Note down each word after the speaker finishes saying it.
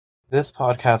This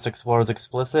podcast explores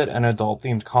explicit and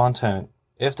adult-themed content.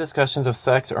 If discussions of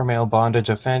sex or male bondage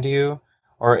offend you,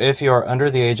 or if you are under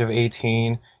the age of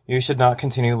 18, you should not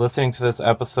continue listening to this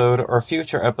episode or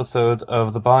future episodes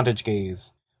of The Bondage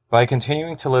Gaze. By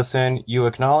continuing to listen, you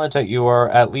acknowledge that you are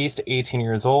at least 18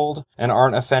 years old and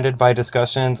aren't offended by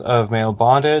discussions of male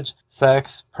bondage,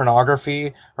 sex,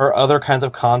 pornography, or other kinds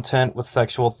of content with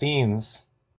sexual themes.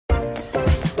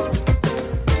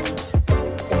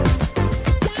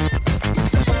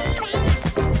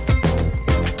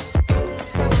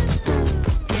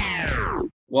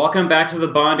 Welcome back to The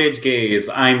Bondage Gaze.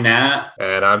 I'm Nat.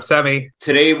 And I'm Sammy.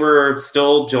 Today we're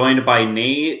still joined by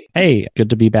Nate. Hey, good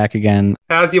to be back again.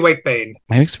 How's your week been?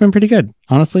 My week's been pretty good.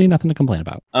 Honestly, nothing to complain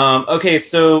about. Okay,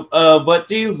 so what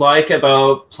do you like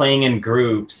about playing in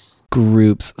groups?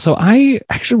 So I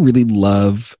actually really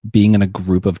love being in a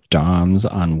group of DOMs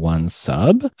on one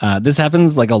sub. This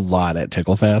happens like a lot at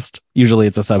Ticklefest. Usually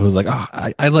it's a sub who's like, oh,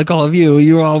 I like all of you.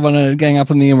 You all want to gang up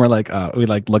with me. And we're like, we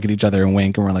like look at each other and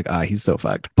wink and we're like, he's so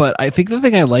fucked. But I think the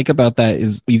thing I like about that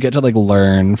is you get to like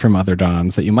learn from other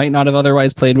DOMs that you might not have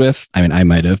otherwise played with. I mean, I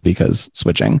might have because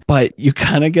switching, but you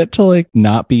kind of get to like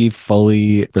not be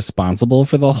fully responsible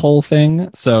for the whole thing.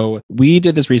 So we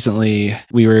did this recently.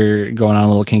 We were going on a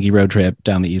little kinky road trip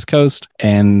down the East Coast,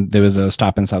 and there was a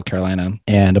stop in South Carolina,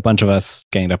 and a bunch of us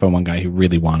ganged up on one guy who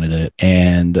really wanted it,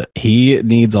 and he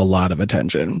needs a lot of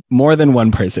attention, more than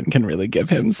one person can really give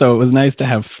him. So it was nice to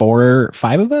have 4 or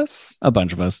 5 of us, a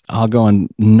bunch of us, all going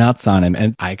nuts on him,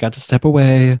 and I got to step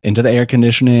away into the air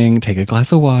conditioning, take a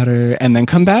glass of water, and then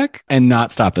come back and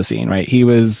not stop the scene, right? He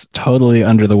was totally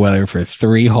under the weather for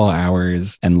 3 whole hours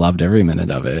and loved every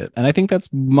minute of it. And I think that's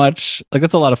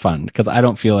that's a lot of fun because I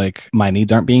don't feel like my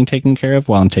needs aren't being taken care of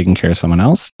while I'm taking care of someone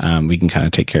else. We can kind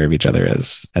of take care of each other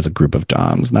as a group of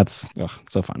DOMs. And that's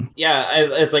so fun. Yeah,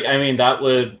 it's like, I mean, that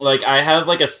would, like, I have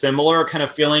like a similar kind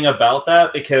of feeling about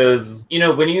that because, you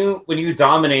know, when you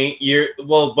dominate,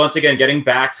 once again, getting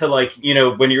back to like, you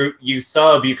know, when you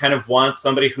sub, you kind of want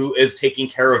somebody who is taking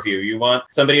care of you. You want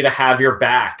somebody to have your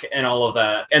back and all of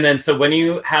that. And then so when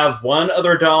you have one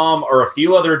other DOM or a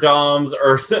few other DOMs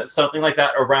or something like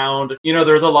that around, you know,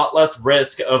 there's a lot less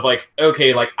risk of like,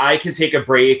 okay, like I can take a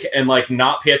break and like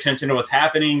not pay attention to what's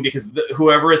happening because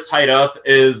whoever is tied up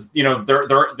is, you know,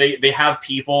 they have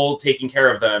people taking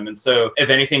care of them. And so if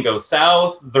anything goes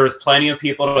south, there's plenty of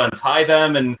people to untie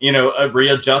them and, you know,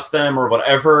 readjust them or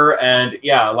whatever. And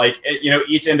yeah, like, you know,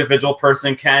 each individual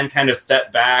person can kind of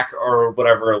step back or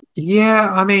whatever. Yeah,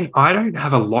 I mean, I don't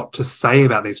have a lot to say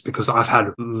about this because I've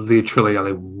had literally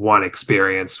only one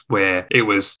experience where it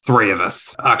was 3 of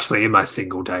us. Actually, in my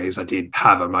single days, I did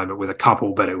have a moment with a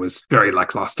couple, but it was very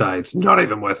lackluster. It's not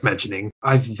even worth mentioning.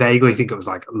 I vaguely think it was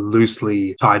like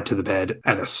loosely tied to the bed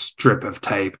and a strip of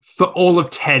tape for all of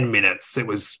 10 minutes. It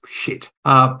was shit.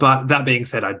 But that being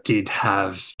said, I did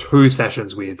have 2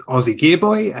 sessions with Aussie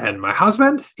Gearboy and my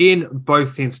husband. In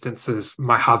both instances,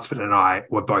 my husband and I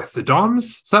were both the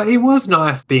DOMs. So it was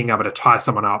nice being able to tie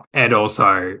someone up and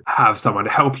also have someone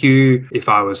to help you. If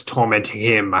I was tormenting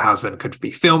him, my husband could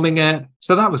be filming it.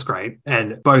 So that was great.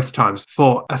 And both times,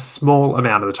 for a small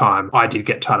amount of the time, I did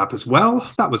get tied up as well.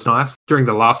 That was nice. During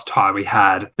the last tie we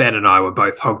had, Ben and I were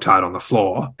both hogtied on the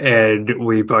floor and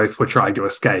we both were trying to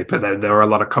escape. And then there were a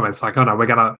lot of comments like, oh no,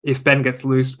 if Ben gets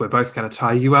loose, we're both going to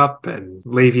tie you up and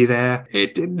leave you there.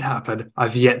 It didn't happen.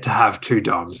 I've yet to have 2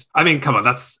 DOMs. I mean, come on,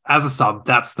 as a sub,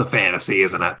 that's the fantasy,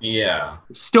 isn't it? Yeah.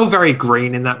 Still very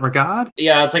green in that regard.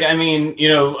 Yeah, it's like, I mean, you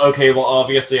know, okay, well,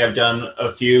 obviously I've done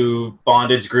a few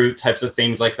bondage group types of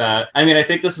things like that. I mean, I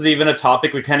think this is even a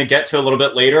topic we kind of get to a little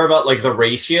bit later about like the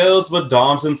ratios with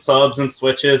DOMs and subs and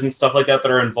switches and stuff like that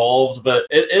are involved, but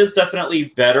it is definitely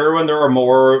better when there are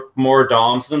more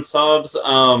DOMs than subs.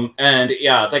 And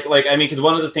yeah, like I mean, because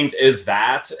one of the things is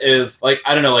like,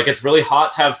 I don't know, like it's really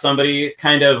hot to have somebody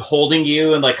kind of holding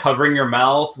you and like covering your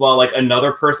mouth while like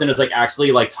another person is like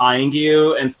actually like tying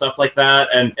you and stuff like that,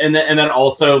 and then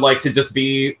also like to just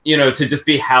be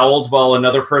held while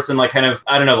another person like kind of,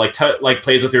 I don't know, like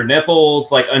plays with your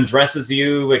nipples, like undresses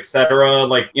you, etc.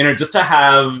 Like, you know, just to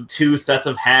have 2 sets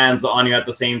of hands on you at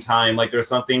the same time, like there's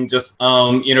something just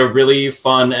you know, really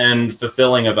fun and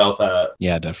fulfilling about that.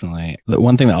 Yeah, definitely. The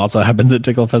one thing that also happens at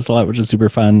Ticklefest a lot, which is super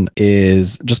fun,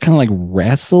 is just kind of like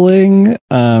wrestling.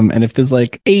 And if there's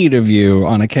like 8 of you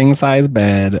on a king size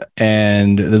bed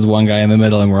and there's one guy in the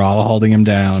middle and we're all holding him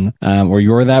down, or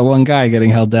you're that one guy getting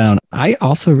held held down. I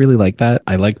also really like that.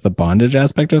 I like the bondage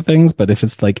aspect of things, but if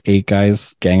it's like 8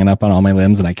 guys ganging up on all my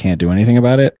limbs and I can't do anything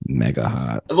about it, mega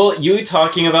hot. Well, you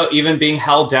talking about even being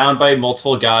held down by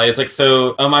multiple guys, like,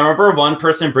 so I remember one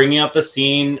person bringing up the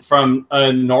scene from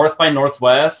North by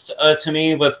Northwest to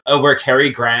me with where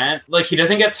Cary Grant, like, he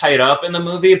doesn't get tied up in the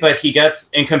movie, but he gets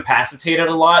incapacitated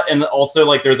a lot. And also,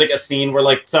 like, there's like a scene where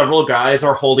like several guys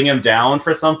are holding him down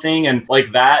for something, and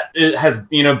like that it has,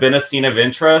 you know, been a scene of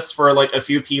interest for like a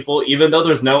few people, even though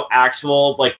there's no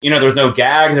actual, like, you know, there's no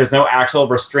gag, there's no actual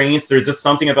restraints. There's just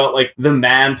something about like the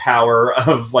manpower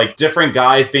of like different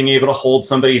guys being able to hold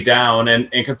somebody down and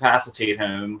incapacitate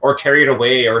him or carry it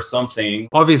away or something.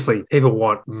 Obviously, people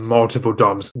want multiple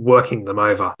DOMs working them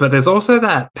over, but there's also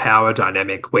that power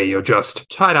dynamic where you're just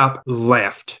tied up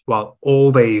left while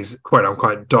all these quote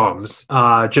unquote DOMs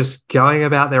are just going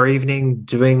about their evening,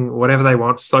 doing whatever they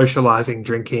want, socializing,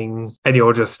 drinking, and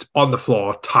you're just on the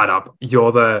floor tied up.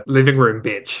 You're the living room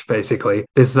bitch, basically.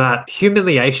 There's that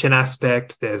humiliation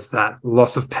aspect, there's that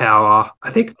loss of power.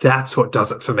 I think that's what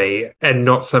does it for me, and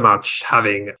not so much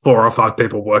having 4 or 5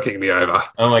 people working me over.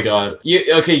 Oh my god.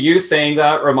 You saying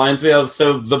that reminds me of,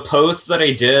 so the post that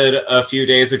I did a few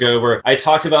days ago where I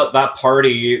talked about that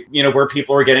party, you know, where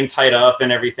people were getting tied up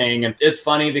and everything. And it's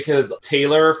funny because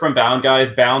Taylor from Bound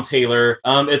Guys, Bound Taylor,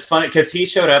 it's funny because he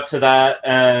showed up to that,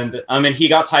 and he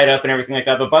got tied up and everything like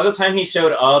that. But by the time he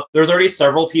showed up, there's already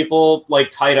several people like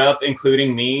tied up,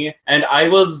 including me. And I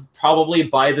was probably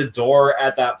by the door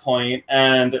at that point.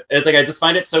 And it's like, I just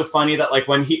find it so funny that like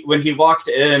when he walked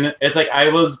in, it's like I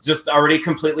was just already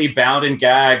completely bound and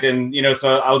gagged, and you know,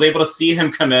 so I was able to see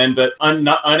him come in, but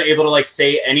not unable to like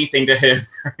say anything to him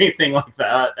or anything like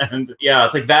that. And yeah,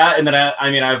 it's like that. And then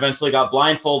I eventually got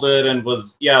blindfolded and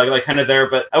was like kind of there,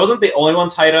 but I wasn't the only one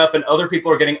tied up, and other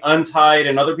people are getting untied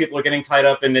and other people are getting tied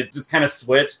up, and it just kind of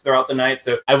switched throughout the night.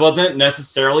 So I wasn't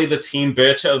necessarily the team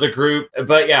bitch of the group,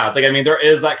 but yeah, it's like, there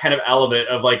is that kind of element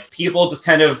of like people just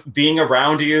kind of being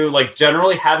around you, like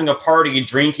generally having a party,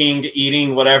 drinking,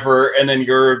 eating, whatever, and then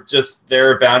you're just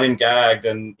there bound and gagged.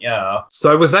 And yeah.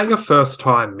 So was that your first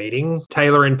time meeting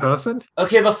Taylor in person?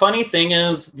 Okay, the funny thing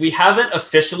is we haven't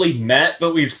officially met,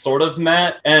 but we've sort of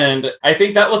met. And I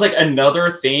think that was like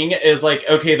another thing is like,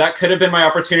 okay, that could have been my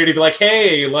opportunity to be like,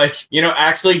 hey, like, you know,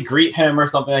 actually greet him or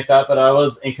something like that. But I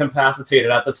was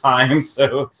incapacitated at the time.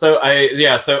 So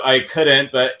I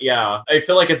couldn't. But yeah, I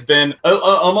feel like it's been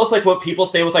almost like what people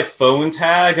say with like phone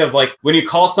tag of like when you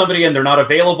call somebody and they're not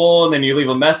available, and then you leave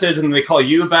a message and they call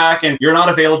you back and you're not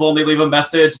available and they leave a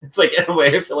message. It's like, in a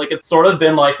way, I feel like it's sort of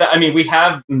been like that. We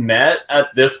have met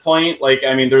at this point. Like,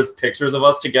 there's pictures of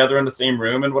us together in the same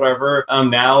room and whatever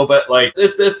now, but like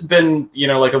it's been, you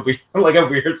know, like a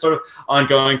weird sort of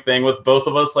ongoing thing with both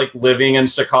of us like living in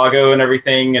Chicago and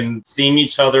everything and seeing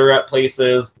each other at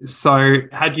places. So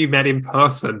had you met in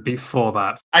person before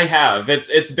that? I have.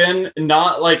 It's been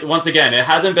not like, once again, it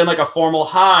hasn't been like a formal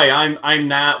hi, I'm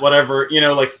Nat, whatever, you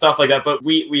know, like stuff like that, but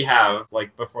we have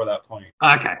like before that point.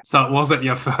 Okay, so it wasn't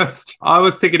your first. I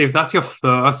was thinking if that's your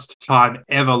first time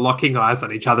ever locking eyes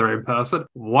on each other in person,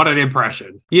 what an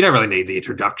impression. You don't really need the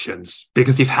introductions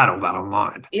because you've had all that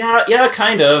online. Yeah,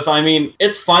 kind of.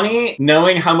 It's funny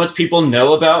knowing how much people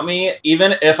know about me,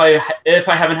 even if I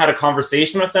haven't had a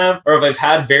conversation with them, or if I've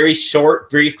had very short,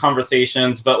 brief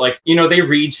conversations, but like, you know, they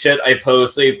read shit I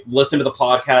post, they listen to the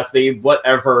podcast, they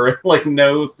whatever, like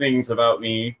know things about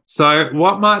me. So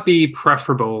what might be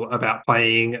preferable about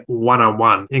playing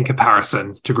one-on-one in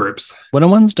comparison to groups?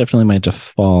 One-on-one's definitely my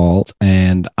default,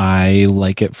 and I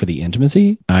like it for the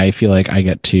intimacy. I feel like I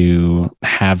get to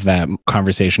have that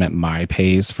conversation at my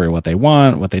pace for what they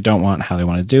want, what they don't want, how they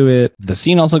want to do it. The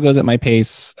scene also goes at my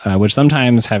pace, which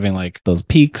sometimes having like those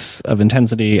peaks of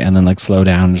intensity and then like slow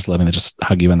down, just letting them just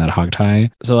hug you in that hog tie.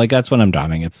 So like that's when I'm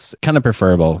doming. It's kind of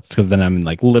preferable because then I'm in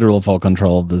like literal full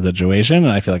control of the situation,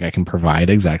 and I feel like I can provide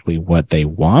exactly what they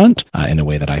want in a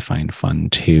way that I find fun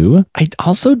too. I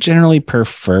also generally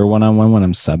prefer one-on-one when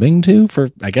I'm subbing too, for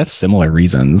I guess similar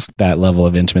reasons. That level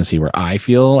of intimacy where I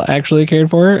feel actually cared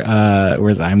for,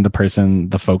 whereas I'm the person,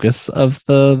 the focus of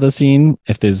the scene.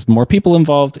 If there's more people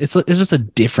involved, it's just a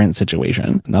different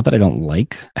situation. Not that I don't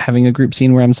like having a group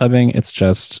scene where I'm subbing. It's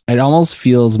just, it almost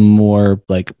feels more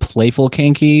like playful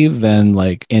kinky than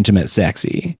like intimate sex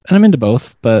sexy. And I'm into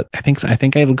both, but I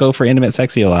think I would go for intimate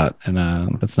sexy a lot. And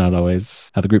that's not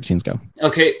always how the group scenes go.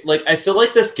 Okay, like I feel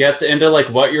like this gets into like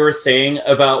what you were saying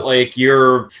about like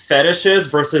your fetishes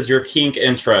versus your kink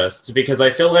interests, because I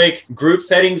feel like group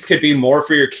settings could be more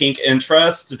for your kink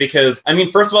interests, because I mean,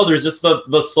 first of all, there's just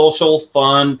the social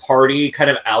fun party kind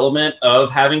of element of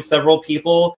having several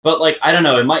people, but like I don't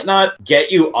know, it might not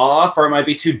get you off, or it might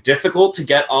be too difficult to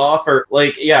get off, or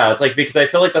like yeah, it's like, because I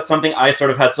feel like that's something I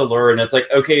sort of had to learn. It's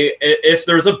like, okay, if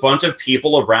there's a bunch of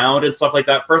people around and stuff like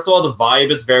that, first of all, the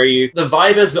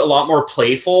vibe is a lot more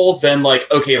playful than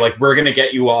like, okay, like we're gonna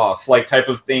get you off, like type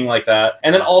of thing like that.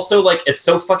 And then also like it's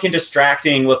so fucking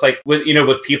distracting with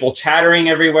with people chattering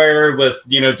everywhere, with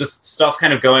just stuff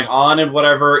kind of going on and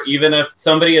whatever. Even if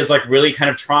somebody is like really kind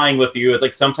of trying with you, it's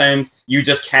like sometimes you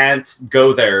just can't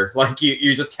go there. Like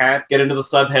you just can't get into the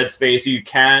subhead space. You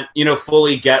can't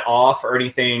fully get off or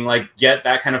anything, like get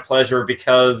that kind of pleasure,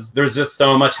 because there's just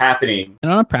so much happening.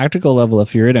 And on a practical level,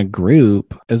 if you're in a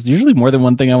group, there's usually more than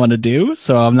one thing I want to do.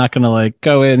 So I'm not going to like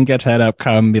go in, get tied up,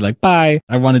 come, be like, bye.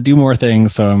 I want to do more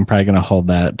things. So I'm probably going to hold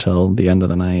that till the end of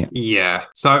the night. Yeah.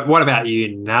 So what about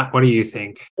you, Nat? What do you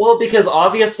think? Well, because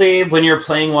obviously when you're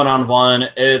playing one-on-one,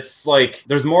 it's like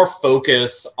there's more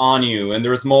focus on you, and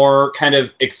there's more kind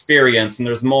of experience, and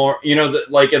there's more,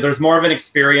 there's more of an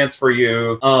experience for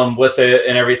you with it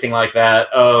and everything like that.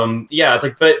 Yeah,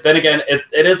 like, but then again,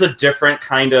 it is a different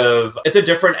kind of, it's a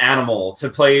different animal to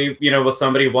play, with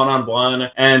somebody one-on-one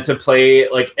and to play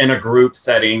like in a group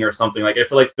setting or something. Like I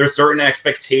feel like there's certain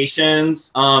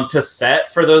expectations to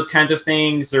set for those kinds of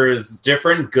things. There's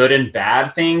different good and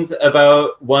bad things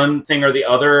about one thing or the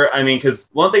other. I mean, because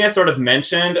one thing I sort of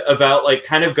mentioned about like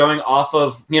kind of going off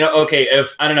of, okay,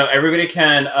 if I don't know, everybody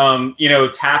can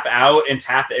tap out and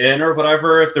tap in or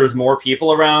whatever, if there's more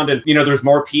people around, and there's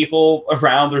more people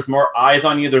around, there's more eyes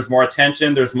on you, there's more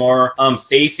attention, there's more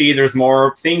safety, there's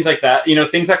more things like that,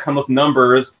 things that come with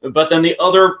numbers. But then the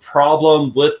other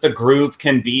problem with the group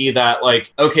can be that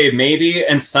like, okay, maybe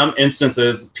in some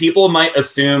instances people might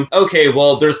assume, okay,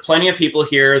 well, there's plenty of people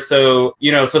here, so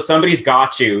so somebody's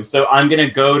got you, so I'm gonna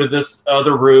go to this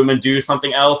other room and do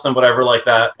something else and whatever like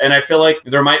that. And I feel like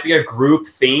there might be a group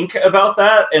think about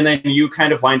that, and then you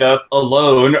kind of wind up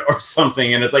alone or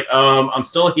something, and it's like, I'm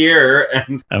still here,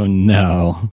 and oh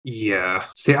no. Yeah.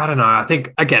 See, I don't know. I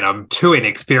think, again, I'm too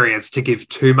inexperienced to give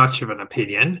too much of an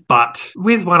opinion, but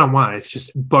with one-on-one, it's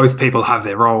just both people have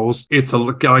their roles. It's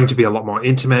going to be a lot more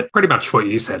intimate. Pretty much what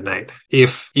you said, Nate.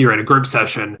 If you're in a group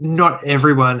session, not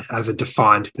everyone has a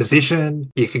defined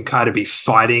position. You can kind of be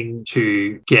fighting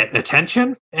to get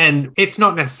attention. And it's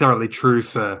not necessarily true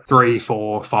for 3,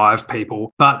 4, 5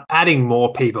 people, but adding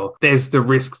more people, there's the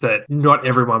risk that not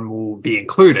everyone will be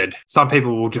included. Some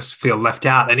people will just feel left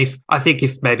out. And if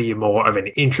maybe you're more of an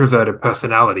introverted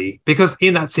personality, because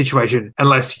in that situation,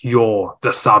 unless you're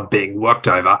the sub being worked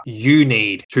over, you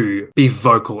need to be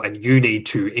vocal and you need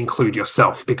to include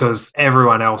yourself, because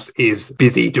everyone else is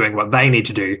busy doing what they need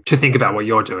to do to think about what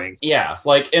you're doing. Yeah,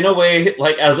 like in a way,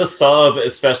 like as a sub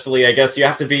especially, I guess you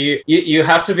have to be,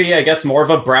 I guess, more of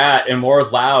a brat and more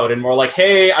loud and more like,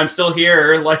 hey, I'm still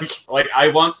here, like I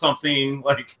want something,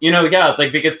 like, yeah, it's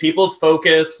like, because people's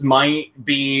focus might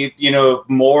be,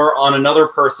 more on another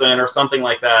person or something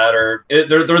like that, or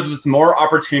there's more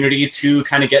opportunity to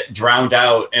kind of get drowned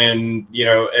out in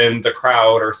the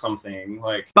crowd or something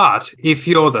like. But if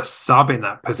you're the sub in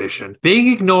that position,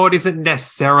 being ignored isn't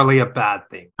necessarily a bad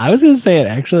thing. I was gonna say it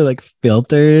actually like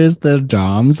filters the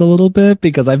doms a little bit,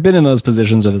 because I've been in those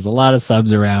positions where there's a lot of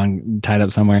subs around tied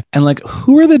up somewhere, and like,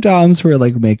 who are the doms who are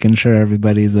like making sure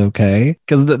everybody's okay?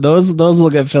 Because those will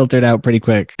get filtered out pretty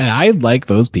quick, and I like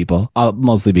those people,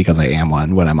 mostly because I am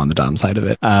one when I'm on the dom side of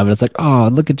it. But it's like, oh,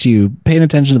 look at you paying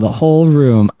attention to the whole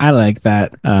room. I like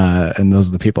that. And those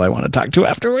are the people I want to talk to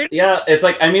afterward. Yeah, it's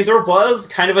like, I mean, there was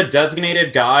kind of a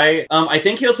designated guy. I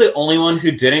think he was the only one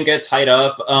who didn't get tied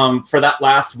up for that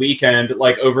last weekend,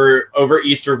 like over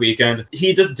Easter weekend.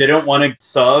 He just didn't want to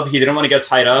sub. He didn't want to get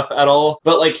tied up at all.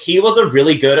 But like, he was a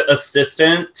really good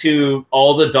assistant to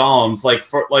all the doms,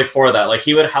 for that. Like,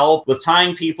 he would help with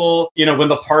tying people, when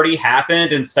the party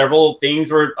happened and several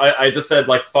things were, I just said,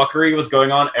 like, fuckery was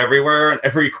going on everywhere in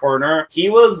every corner. He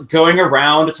was going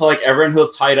around to like everyone who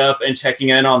was tied up and checking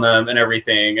in on them and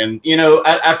everything. And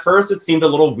at first it seemed a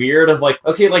little weird of like,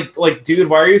 okay, like dude,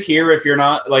 why are you here if you're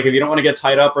not, like, if you don't want to get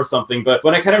tied up or something? But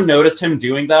when I kind of noticed him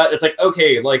doing that, it's like,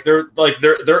 okay, like there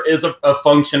is a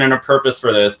function and a purpose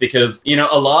for this, because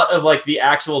a lot of like the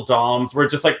actual doms were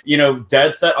just like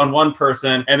dead set on one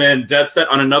person and then dead set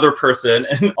on another person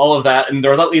and all of that, and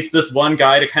there was at least this one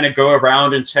guy to kind of go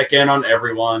around and check in on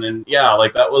everyone. And yeah, yeah,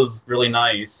 like that was really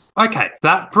nice. Okay,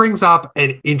 that brings up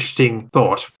an interesting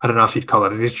thought. I don't know if you'd call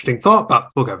it an interesting thought, but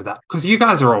we'll go with that. Because you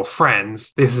guys are all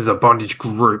friends. This is a bondage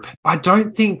group. I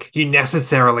don't think you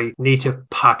necessarily need to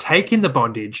partake in the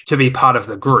bondage to be part of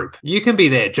the group. You can be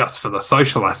there just for the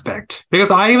social aspect.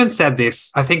 Because I even said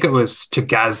this, I think it was to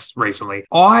Gaz recently.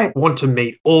 I want to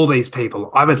meet all these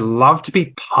people. I would love to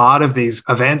be part of these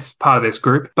events, part of this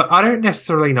group, but I don't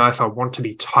necessarily know if I want to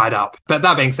be tied up. But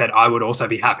that being said, I would also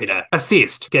be happy to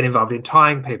assist, get involved in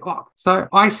tying people up. So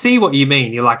I see what you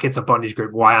mean. You're like, it's a bondage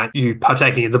group. Why aren't you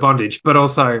partaking in the bondage? But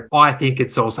also, I think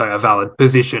it's also a valid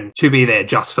position to be there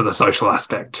just for the social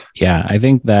aspect. Yeah, I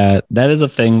think that is a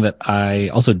thing that I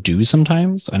also do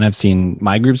sometimes. And I've seen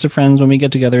my groups of friends when we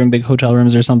get together in big hotel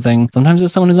rooms or something. Sometimes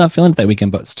it's someone who's not feeling it that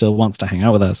weekend, but still wants to hang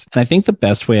out with us. And I think the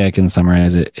best way I can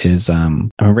summarize it is I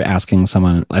remember asking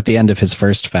someone at the end of his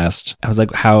first fest, I was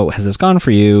like, how has this gone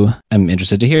for you? I'm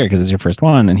interested to hear because it's your first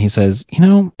one. And he says,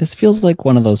 this feels like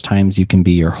one of those times you can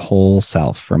be your whole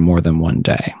self for more than one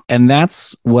day. And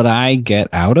that's what I get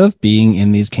out of being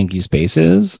in these kinky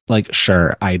spaces. Like,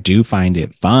 sure, I do find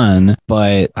it fun,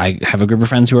 but I have a group of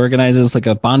friends who organizes like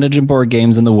a bondage and board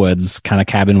games in the woods kind of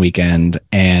cabin weekend.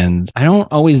 And I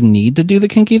don't always need to do the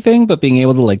kinky thing, but being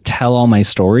able to like tell all my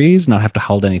stories, not have to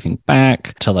hold anything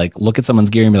back, to like look at someone's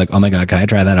gear and be like, oh my God, can I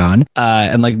try that on?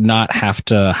 And like not have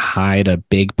to hide a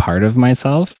big part of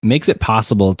myself makes it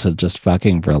possible to just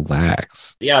fucking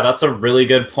relax. Yeah, that's a really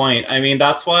good point. I mean,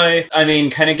 that's why,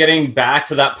 kind of getting back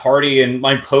to that party and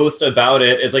my post about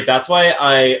it, it's like, that's why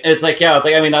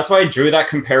that's why I drew that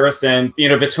comparison,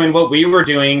 between what we were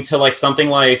doing to like something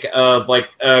like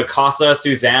Casa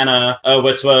Susanna,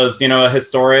 which was, a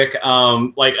historic,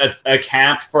 a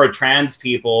camp for trans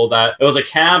people. That it was a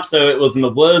camp, so it was in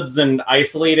the woods and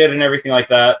isolated and everything like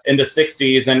that in the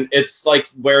 60s. And it's like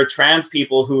where trans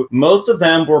people, who most of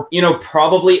them were,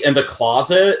 probably in the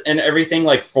closet and everything,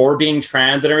 like for being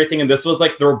trans and everything. And this was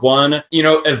like their one,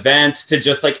 event to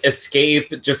just like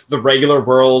escape just the regular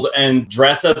world and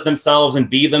dress as themselves and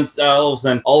be themselves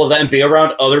and all of that and be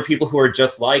around other people who are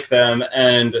just like them.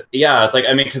 And yeah, it's like,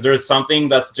 because there's something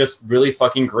that's just really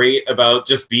fucking great about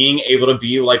just being able to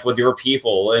be like with your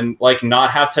people and like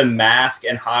not have to mask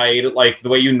and hide like the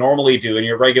way you normally do in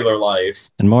your regular life.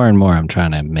 And more I'm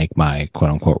trying to make my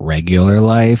quote unquote regular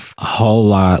life a whole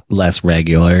lot less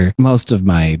regular. Most of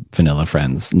my vanilla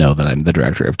friends know that I'm the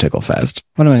director of Ticklefest.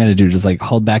 What am I going to do? Just like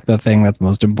hold back the thing that's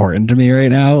most important to me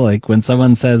right now? Like when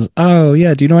someone says, oh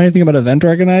yeah, do you know anything about event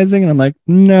organizing? And I'm like,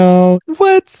 no,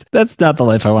 what? That's not the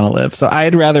life I want to live. So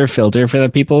I'd rather filter for the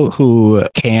people who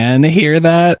can hear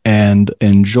that and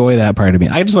enjoy that part of me.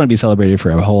 I just want to be celebrated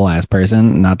for a whole ass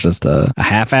person, not just a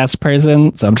half-ass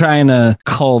person. So I'm trying to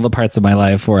cull the parts of my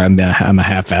life where I'm a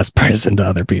half-ass person to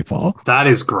other people. That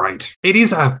is great. It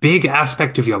is a big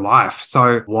aspect of your life.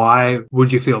 So why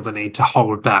would you feel the need to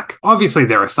hold back? Obviously,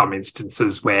 there are some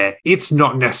instances where it's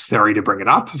not necessary to bring it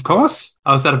up, of course.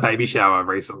 I was at a baby shower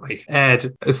recently,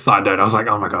 and a side note, I was like,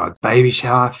 oh my God, baby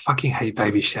shower, I fucking hate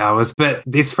baby showers. But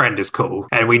this friend is cool,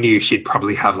 and we knew she'd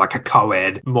probably have like a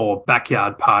co-ed, more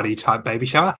backyard party type baby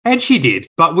shower, and she did.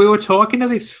 But we were talking to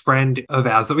this friend of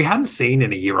ours that we hadn't seen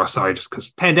in a year or so, just because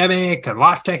pandemic and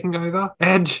life taking over,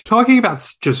 and talking about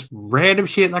just random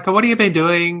shit, like, what have you been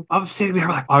doing? I'm sitting there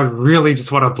like, I really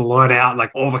just want to blurt out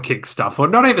like all the kink stuff, or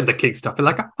not even the kink stuff, but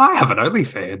like, I have an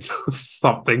OnlyFans or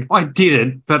something. I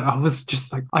didn't, but I was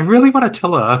just like, I really want to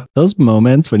tell her. Those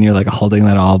moments when you're like holding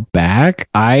that all back,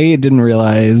 I didn't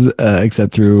realize,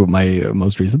 except through my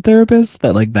most recent therapist,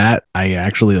 that like that I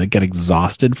actually like get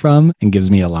exhausted from and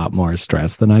gives me a lot more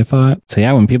stress than I thought. So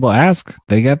yeah, when people ask,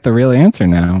 they get the real answer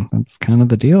now. That's kind of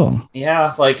the deal.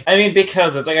 Yeah,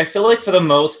 because it's like, I feel like for the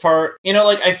most part,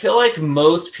 I feel like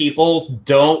most people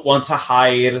don't want to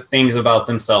hide things about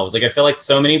themselves. Like, I feel like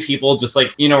so many people just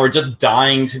like, are just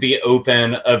dying to be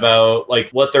open about like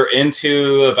what they're into,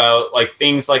 about like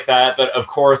things like that. But of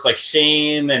course, like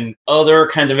shame and other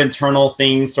kinds of internal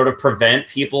things sort of prevent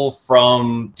people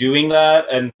from doing that.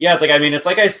 And yeah, it's like, it's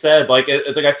like I said, like,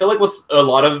 it's like, I feel like what's a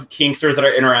lot of kinksters that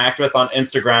I interact with on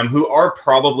Instagram who are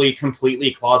probably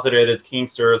completely closeted as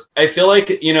kinksters, I feel like,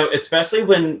 especially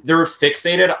when they're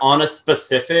fixated on a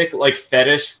specific like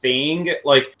fetish thing,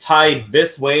 like tied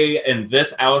this way and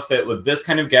this outfit with this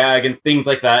kind of gag and things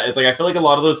like that. It's like, I feel like a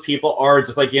lot of those people are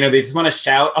just like, they just want to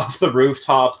shout off the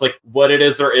rooftops like what it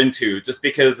is they're into, just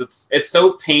because it's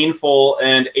so painful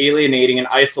and alienating and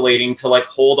isolating to like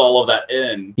hold all of that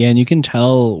in. Yeah, and you can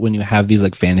tell when you have these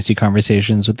like fantasy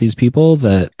conversations with these people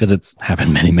that, because it's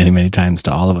happened many, many, many times to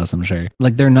all of us, I'm sure.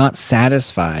 Like they're not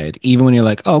satisfied, even when you're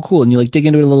like, oh, cool, and you like dig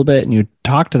into it a little bit and you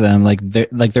talk to them, like they're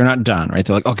not done, right?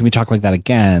 They're like, oh, can we talk like that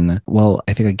again? Well,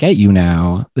 I think I get you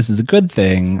now. This is a good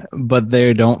thing, but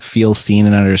they don't feel seen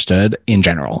and understood in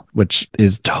general, which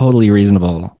is totally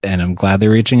reasonable. And I'm glad they're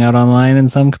reaching out online in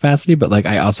some capacity, but like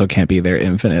I also can't be their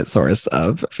infinite source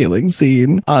of feeling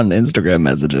seen on Instagram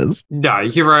messages. No,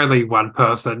 you're only one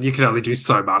person. You can only do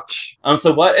so much.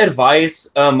 So what advice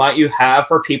might you have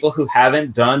for people who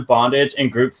haven't done bondage in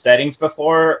group settings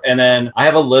before? And then I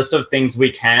have a list of things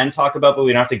we can talk about, but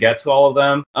we don't have to get to all of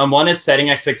them. One is setting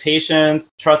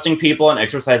expectations, trusting people and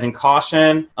exercising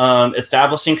caution,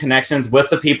 establishing connections with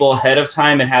the people ahead of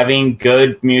time and having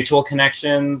good mutual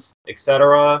connections,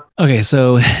 etc. Okay,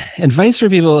 so advice for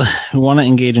people who want to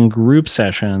engage in group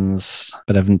sessions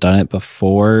but haven't done it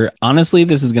before. Honestly,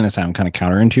 this is going to sound kind of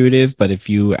counterintuitive, but if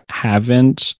you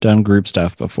haven't done group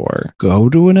stuff before, go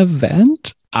to an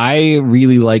event. I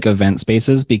really like event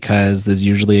spaces because there's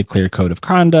usually a clear code of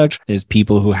conduct. There's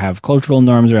people who have cultural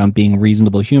norms around being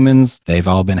reasonable humans. They've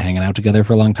all been hanging out together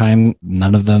for a long time.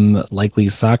 None of them likely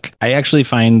suck. I actually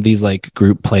find these like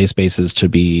group play spaces to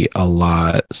be a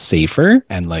lot safer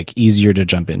and like easier to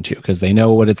jump into because they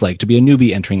know what it's like to be a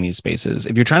newbie entering these spaces.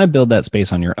 If you're trying to build that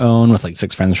space on your own with like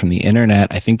 6 friends from the internet,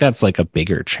 I think that's like a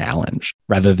bigger challenge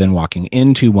rather than walking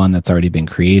into one that's already been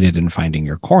created and finding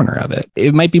your corner of it.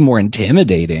 It might be more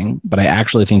intimidating, but I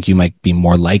actually think you might be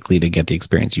more likely to get the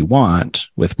experience you want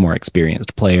with more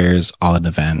experienced players, all at an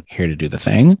event, here to do the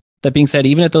thing. That being said,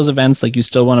 even at those events, like you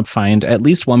still want to find at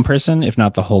least one person, if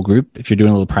not the whole group, if you're doing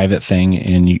a little private thing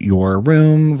in your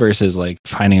room versus like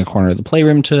finding a corner of the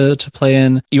playroom to play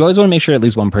in. You always want to make sure at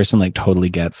least one person like totally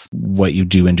gets what you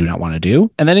do and do not want to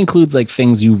do. And that includes like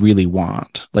things you really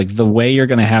want. Like the way you're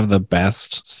going to have the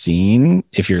best scene,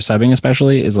 if you're subbing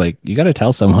especially, is like you got to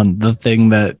tell someone the thing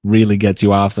that really gets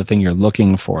you off, the thing you're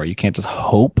looking for. You can't just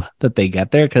hope that they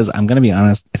get there because I'm going to be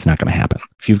honest, it's not going to happen.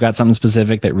 If you've got something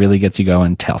specific that really gets you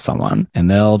going, tell someone and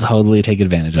they'll totally take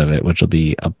advantage of it, which will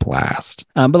be a blast.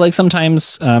 But like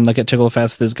sometimes, like at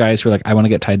Ticklefest, there's guys who are like, I want to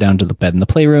get tied down to the bed in the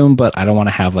playroom, but I don't want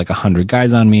to have like 100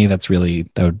 guys on me. That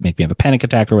would make me have a panic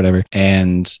attack or whatever.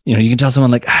 And, you know, you can tell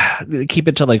someone like, keep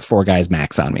it to like 4 guys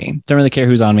max on me. Don't really care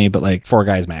who's on me, but like 4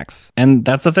 guys max. And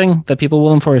that's the thing that people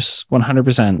will enforce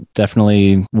 100%.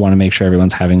 Definitely want to make sure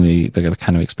everyone's having the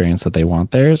kind of experience that they want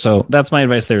there. So that's my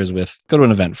advice there is go to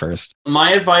an event first.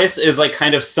 My advice is like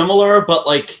kind of similar, but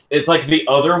like it's like the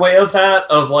other way of that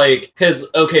of like, because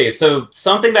okay, so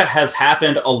something that has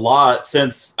happened a lot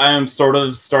since I'm sort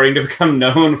of starting to become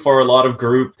known for a lot of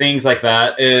group things like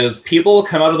that is people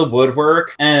come out of the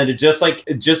woodwork and just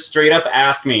straight up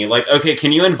ask me like, okay,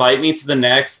 can you invite me to the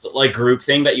next like group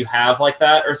thing that you have like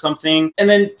that or something? And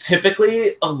then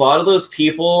typically a lot of those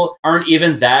people aren't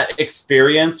even that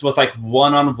experienced with like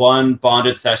one-on-one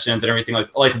bonded sessions and everything.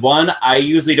 Like one, I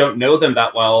usually don't know them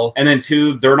that well, and then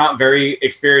 2, they're not very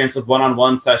experienced with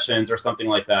one-on-one sessions or something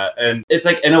like that. And it's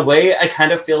like in a way I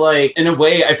feel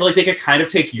like they could kind of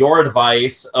take your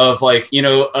advice of like, you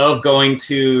know, of going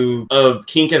to a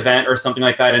kink event or something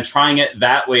like that and trying it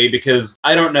that way, because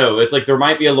I don't know, it's like there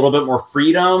might be a little bit more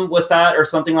freedom with that or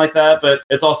something like that, but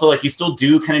it's also like you still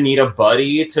do kind of need a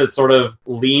buddy to sort of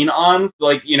lean on,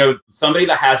 like, you know, somebody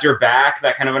that has your back,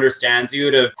 that kind of understands you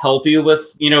to help you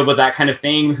with, you know, with that kind of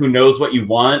thing, who knows what you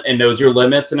want and knows your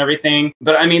limits and everything.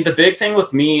 But I mean, the big thing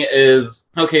with me is,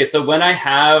 okay, so when I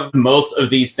have most of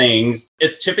these things,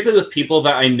 it's typically with people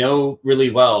that I know really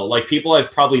well, like people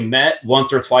I've probably met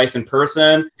once or twice in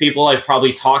person, people I've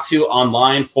probably talked to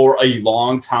online for a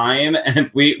long time, and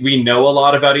we know a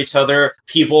lot about each other,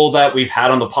 people that we've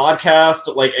had on the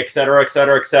podcast, like et cetera, et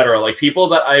cetera, et cetera, like people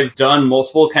that I've done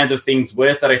multiple kinds of things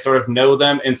with, that I sort of know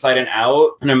them inside and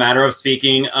out in a matter of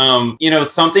speaking, you know,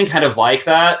 something kind of like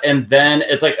that. And then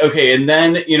it's like, okay, and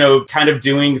then, you know, kind of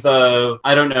doing the,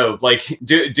 I don't know, like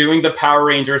doing the Power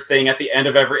Rangers thing at the end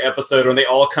of every episode when they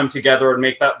all come together and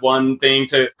make that one thing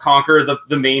to conquer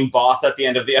the main boss at the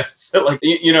end of the episode. Like,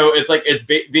 you know, it's like, it's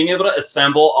being able to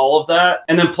assemble all of that.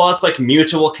 And then plus like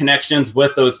mutual connections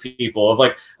with those people of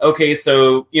like, okay,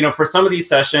 so, you know, for some of these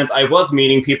sessions, I was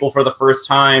meeting people for the first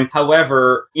time.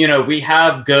 However, you know, we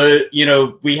have good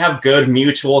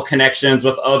mutual connections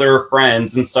with other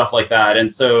friends and stuff like that.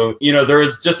 And so, you know, there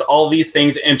is just all all these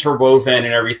things interwoven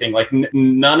and everything. Like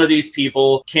none of these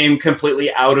people came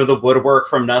completely out of the woodwork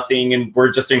from nothing and were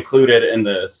just included in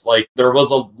this. Like there was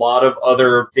a lot of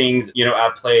other things,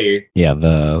 at play. Yeah,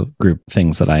 the group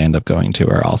things that I end up going to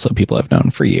are also people I've known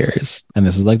for years. And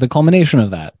this is like the culmination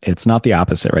of that. It's not the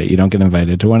opposite, right? You don't get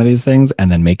invited to one of these things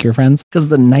and then make your friends. Because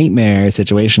the nightmare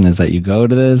situation is that you go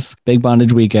to this big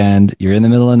bondage weekend, you're in the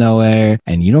middle of nowhere,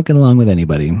 and you don't get along with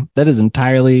anybody. That is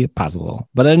entirely possible.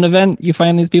 But at an event, you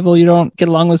find these people you don't get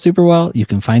along with super well, you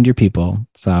can find your people.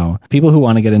 So people who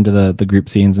want to get into the group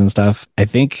scenes and stuff, I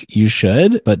think you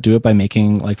should, but do it by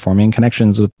forming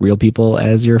connections with real people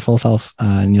as your full self,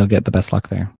 and you'll get the best luck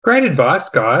there. Great advice,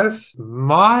 guys.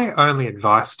 My only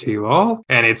advice to you all,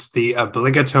 and it's the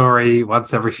obligatory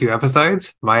once every few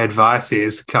episodes, my advice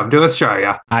is come to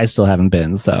Australia. I still haven't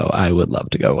been, so I would love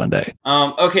to go one day.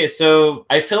 Okay, so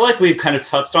I feel like we've kind of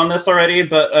touched on this already,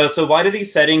 but so why do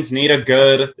these settings need a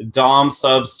good Dom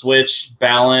sub switch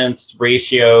balance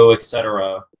ratio,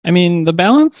 etc.? I mean, the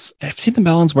balance, I've seen the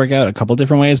balance work out a couple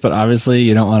different ways, but obviously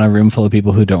you don't want a room full of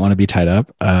people who don't want to be tied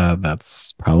up.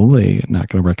 That's probably not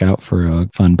going to work out for a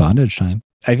fun bondage time.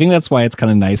 I think that's why it's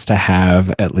kind of nice to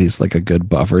have at least like a good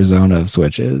buffer zone of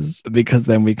switches, because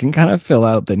then we can kind of fill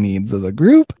out the needs of the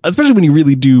group, especially when you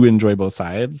really do enjoy both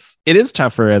sides. It is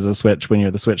tougher as a switch when you're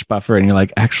the switch buffer and you're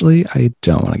like, actually, I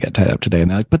don't want to get tied up today.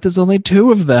 And they're like, but there's only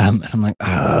two of them. And I'm like,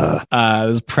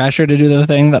 there's pressure to do the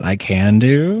thing that I can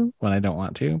do when I don't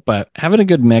want to. But having a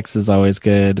good mix is always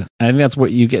good. And I think that's what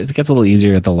you get. It gets a little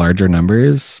easier at the larger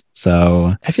numbers.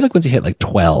 So I feel like once you hit like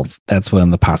 12, that's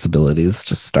when the possibilities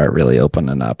just start really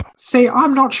opening up. See,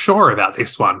 I'm not sure about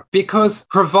this one because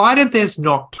provided there's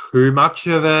not too much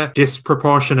of a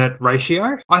disproportionate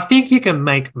ratio, I think you can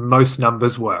make most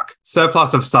numbers work.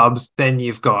 Surplus of subs, then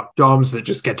you've got DOMs that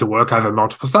just get to work over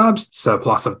multiple subs,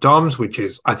 surplus of DOMs, which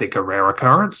is, I think, a rare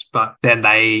occurrence, but then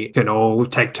they can all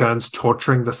take turns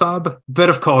torturing the sub. But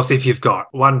of course, if you've got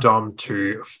one DOM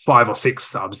to 5 or 6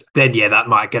 subs, then yeah, that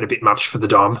might get a bit much for the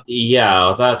DOM.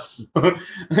 Yeah, that's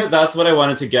that's what I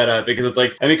wanted to get at, because it's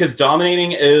like, because dominating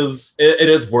is it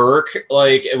is work.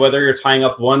 Like whether you're tying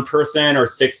up one person or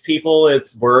 6 people,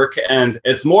 it's work, and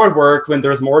it's more work when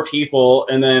there's more people.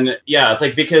 And then yeah, it's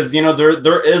like, because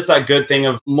there is that good thing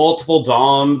of multiple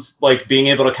DOMs like being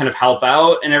able to kind of help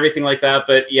out and everything like that.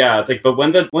 But yeah, it's like, but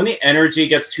when the energy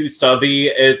gets too subby,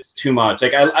 it's too much.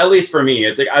 Like at least for me,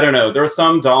 it's like, I don't know, there are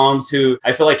some DOMs who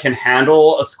I feel like can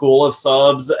handle a school of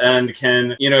subs and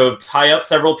can tie up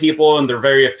several people, and they're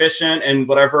very efficient and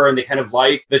whatever, and they kind of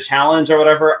like the challenge or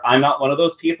whatever. I'm not one of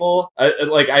those people.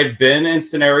 I've been in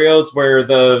scenarios where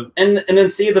and then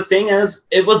see, the thing is,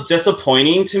 it was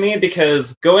disappointing to me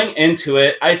because going into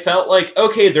it, I felt like,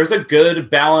 okay, there's a good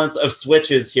balance of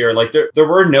switches here. Like there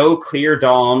were no clear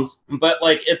DOMs, but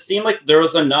like it seemed like there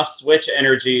was enough switch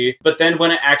energy. But then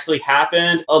when it actually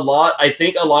happened, I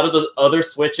think a lot of the other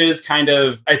switches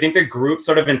I think the group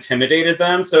sort of intimidated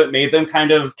them, so it made them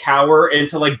kind of cower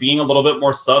into like being a little bit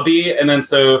more subby, and then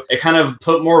so it kind of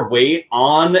put more weight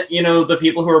on the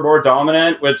people who are more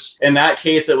dominant, which in that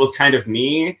case it was kind of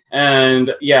me.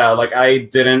 And yeah, like I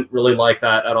didn't really like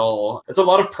that at all. It's a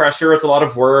lot of pressure, it's a lot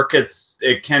of work,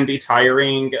 it can be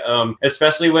tiring,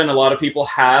 especially when a lot of people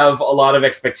have a lot of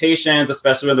expectations,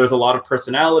 especially when there's a lot of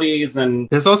personalities. And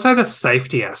there's also the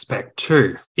safety aspect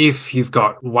too. If you've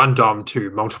got one DOM to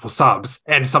multiple subs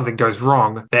and something goes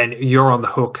wrong, then you're on the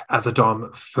hook as a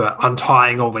DOM for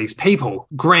untying all these people.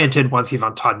 Granted, once you've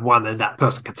untied one, then that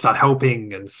person can start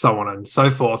helping and so on and so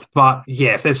forth. But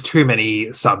yeah, if there's too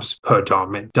many subs per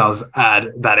DOM, it does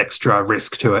add that extra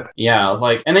risk to it. Yeah,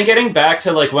 like, and then getting back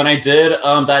to like when I did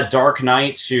that Dark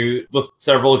Knight shoot with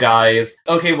several guys.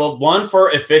 Okay, well, one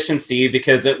for efficiency,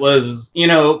 because it was,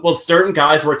 certain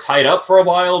guys were tied up for a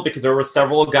while because there were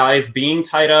several guys being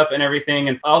tied up and everything,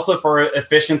 and also for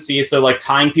efficiency, so like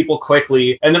tying people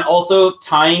quickly, and then also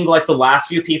tying like the last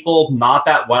few people not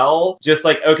that well, just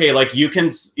like, okay, like you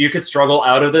could struggle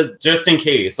out of this just in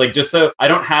case, like just so I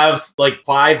don't have like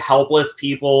 5 helpless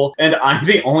people and I'm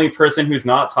the only person who's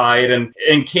not tied, and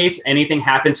in case anything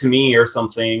happened to me or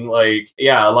something, like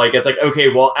yeah, like it's like,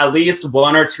 okay, well, at least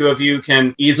 1 or 2 of you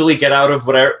can easily get out of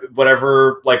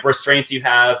whatever like restraints you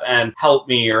have and help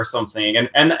me or something,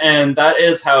 and that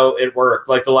is how it worked.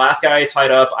 Like the last guy I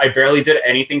tied up, I barely did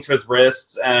anything to his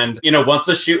wrists, and once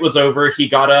the shoot was over, he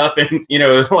got up and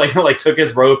like took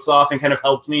his ropes off and kind of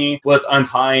helped me with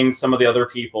untying some of the other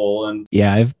people. people. And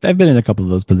yeah, I've been in a couple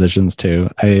of those positions too.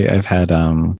 I've had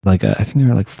I think there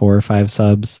were like 4 or 5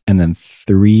 subs and then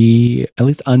 3 at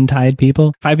least untied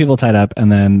people, 5 people tied up, and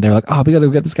then they're like, oh, we gotta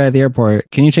go get this guy at the airport.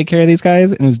 Can you take care of these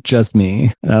guys? And it was just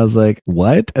me. And I was like,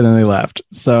 what? And then they left.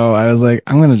 So I was like,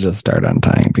 I'm gonna just start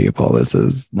untying people. This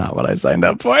is not what I signed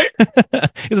up for.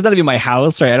 It's not even my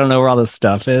house, right? I don't know where all this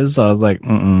stuff is. So I was like,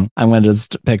 I'm gonna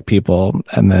just pick people,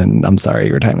 and then I'm sorry,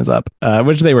 your time is up,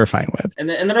 which they were fine with. And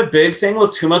then a big thing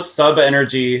with too much sub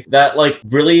energy that like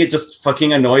really just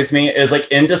fucking annoys me is like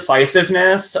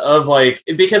indecisiveness of like,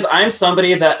 because I'm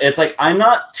somebody that it's like, I'm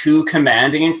not too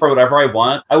commanding for whatever I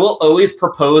want. I will always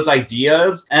propose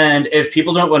ideas, and if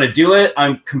people don't want to do it,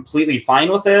 I'm completely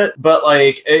fine with it. But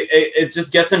like it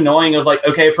just gets annoying of like,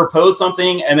 okay, propose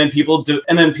something and then people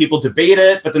debate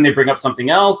it, but then they bring up something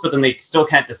else, but then they still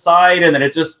can't decide, and then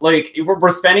it just like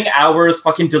we're spending hours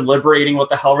fucking deliberating what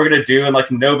the hell we're gonna do, and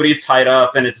like nobody's tied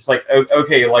up, and it's like,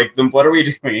 okay, like then what are we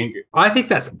doing? I think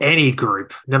that's any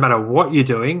group, no matter what you're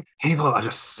doing. People are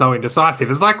just so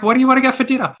indecisive. It's like, what do you want to get for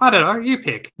dinner? I don't know, you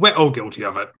pick. We're all guilty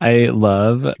of it. I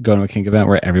love going to a kink event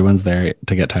where everyone's there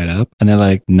to get tied up and they're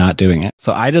like not doing it.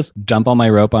 So I just dump all my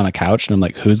rope on a couch and I'm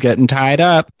like, who's getting tied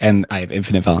up? And I have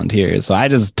infinite volunteers. So I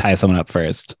just tie someone up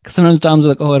first. Because sometimes doms are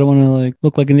like, oh, I don't want to like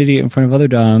look like an idiot in front of other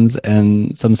doms.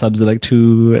 And some subs are like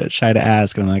too shy to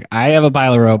ask. And I'm like, I have a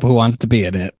pile of rope. Who wants to be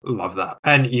in it? Love that.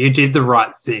 And you did the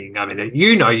right thing. I mean,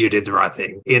 you know you did the right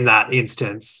thing in that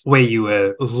instance where you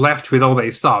were left with all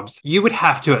these subs. You would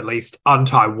have to at least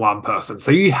untie one person.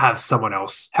 So you have someone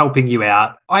else helping you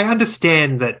out. I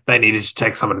understand that they needed to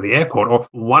take someone to the airport, or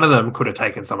one of them could have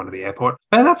taken someone to the airport.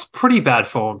 But that's pretty bad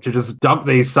form to just dump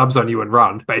these subs on you and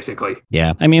run, basically.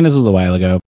 Yeah. I mean, this was a while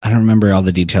ago. I don't remember all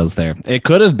the details there. It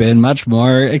could have been much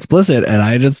more explicit and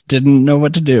I just didn't know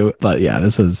what to do. But yeah, I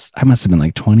must have been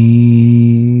like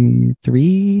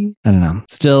 23. I don't know.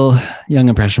 Still young,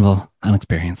 impressionable,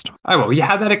 unexperienced. Oh, well, you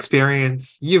had that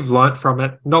experience. You've learned from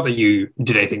it. Not that you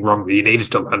did anything wrong that you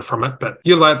needed to learn from it, but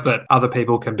you learned that other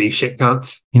people can be shit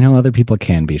cunts. You know, other people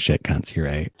can be shit cunts. You're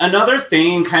right. Another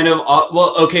thing kind of,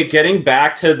 getting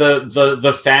back to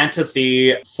the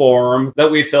fantasy form that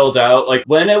we filled out, like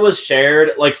when it was shared,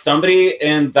 like somebody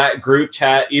in that group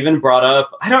chat even brought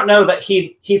up, I don't know, that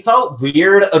he felt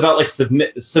weird about like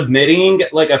submitting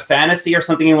like a fantasy or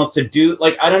something he wants to do.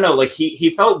 Like, I don't know, like he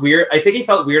felt weird. I think he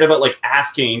felt weird about like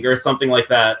asking or something like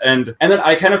that. And then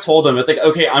I kind of told him, it's like,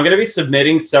 okay, I'm going to be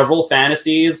submitting several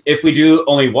fantasies. If we do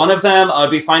only one of them, I'll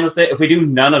be fine with it. If we do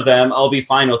none of them, I'll be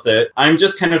fine with it. I'm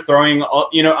just kind of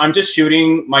I'm just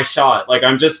shooting my shot. Like,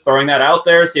 I'm just throwing that out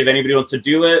there, see if anybody wants to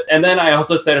do it. And then I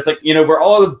also said, it's like, we're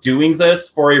all doing this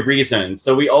for a reason.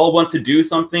 So we all want to do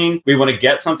something. We want to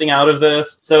get something out of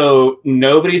this. So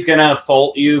nobody's going to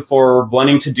fault you for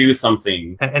wanting to do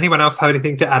something. Anyone else have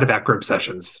anything to add about group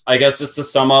sessions? I guess just to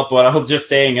sum up what I was just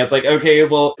saying, it's like, okay,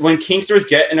 well, when kinksters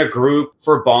get in a group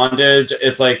for bondage,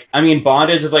 it's like, I mean,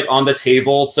 bondage is like on the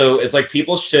table. So it's like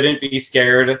people shouldn't be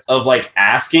scared of like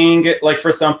asking like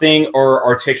for something or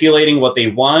articulating what they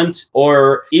want,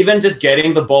 or even just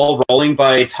getting the ball rolling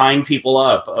by tying people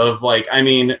up of like, I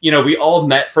mean, we all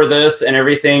met for this and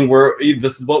everything.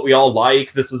 This is what we all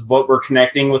like. This is what we're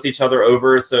connecting with each other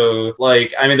over. So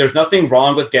like, I mean, there's nothing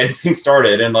wrong with getting things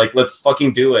started and like, let's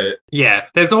fucking do it. Yeah.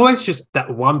 There's always just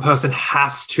that one person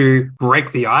has to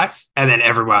break the ice and then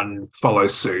everyone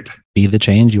follows suit. Be the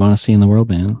change you want to see in the world,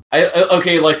 man.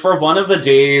 Okay, like for one of the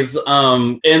days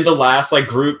in the last like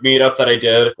group meetup that I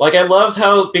did, like I loved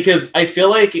how, because I feel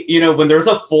like, when there's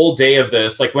a full day of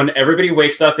this, like when everybody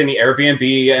wakes up in the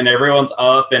Airbnb and everyone's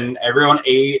up and everyone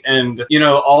ate and,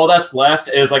 all that's left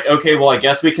is like, okay, well, I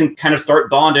guess we can kind of start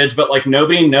bondage, but like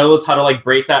nobody knows how to like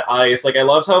break that ice. Like I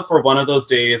loved how for one of those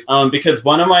days, because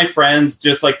one of my friends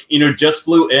just like, just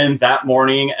flew in that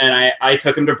morning and I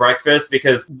took him to breakfast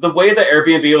because the way the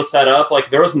Airbnb was set up, like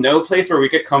there was no place where we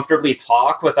could comfortably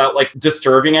talk without like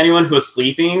disturbing anyone who was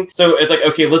sleeping. So it's like,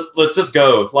 okay, let's just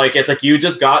go. Like it's like you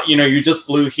just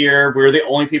flew here. We're the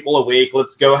only people awake.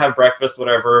 Let's go have breakfast,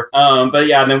 whatever. But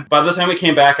yeah, and then by the time we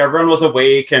came back, everyone was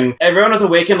awake and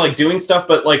like doing stuff,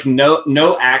 but like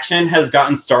no action has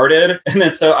gotten started. And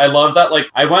then so I love that, like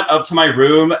I went up to my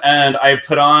room and I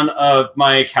put on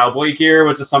my cowboy gear,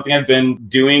 which is something I've been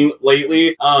doing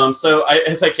lately. So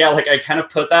it's like, yeah, like I kind of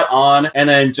put that on and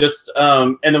then just just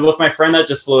and then with my friend that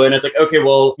just flew in, it's like, okay,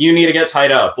 well, you need to get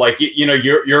tied up. Like,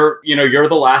 you're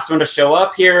the last one to show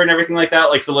up here and everything like that.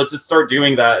 Like, so let's just start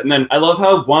doing that. And then I love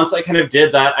how once I kind of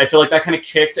did that, I feel like that kind of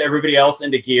kicked everybody else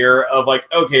into gear of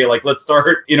like, okay, like let's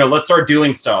start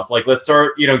doing stuff. Like, let's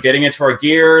start, getting into our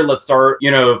gear. Let's start,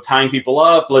 tying people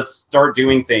up. Let's start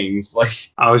doing things.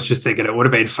 Like, I was just thinking it would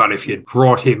have been fun if you'd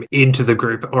brought him into the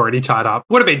group already tied up.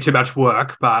 Would have been too much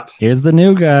work, but here's the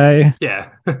new guy. Yeah.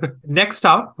 Next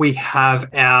up, we have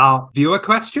our viewer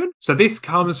question. So this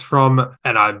comes from,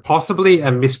 and I possibly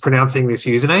am mispronouncing this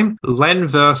username,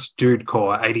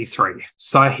 Lenverse-Dudecore83.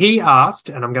 So he asked,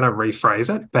 and I'm going to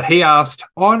rephrase it, but he asked,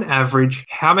 on average,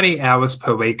 how many hours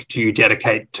per week do you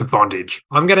dedicate to bondage?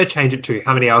 I'm going to change it to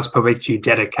how many hours per week do you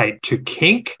dedicate to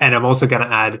kink? And I'm also going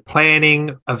to add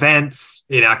planning, events,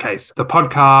 in our case, the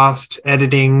podcast,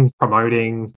 editing,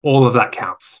 promoting, all of that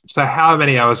counts. So how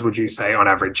many hours would you say on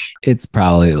average? It's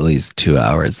probably at least 2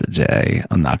 hours a day.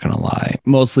 I'm not going to lie.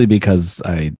 Mostly because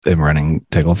I am running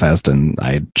Ticklefest and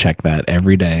I check that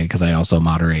every day because I also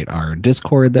moderate our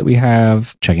Discord that we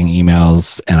have, checking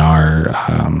emails and our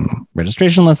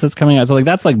registration list that's coming out. So like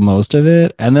that's like most of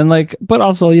it. And then like, but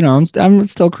also, I'm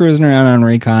still cruising around on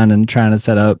Recon and trying to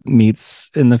set up meets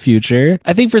in the future.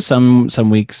 I think for some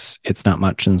weeks it's not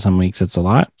much and some weeks it's a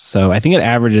lot. So I think it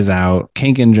averages out.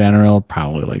 Kink in general,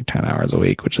 probably like 10 hours a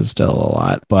week, which is still a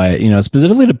lot. But,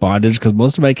 specifically to bondage, because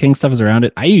most of my kink stuff is around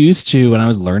it. I used to, when I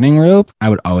was learning rope, I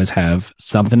would always have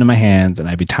something in my hands and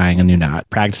I'd be tying a new knot,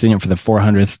 practicing it for the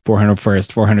 400th,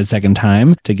 401st, 402nd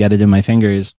time to get it in my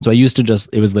fingers. So I used to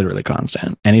it was literally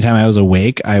constant. Anytime I was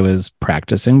awake, I was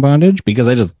practicing bondage because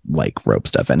I just like rope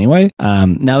stuff anyway.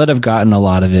 Now that I've gotten a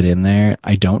lot of it in there,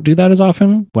 I don't do that as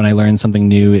often. When I learn something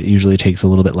new, it usually takes a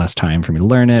little bit less time for me to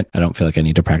learn it. I don't feel like I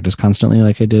need to practice constantly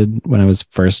like I did when I was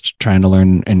first trying to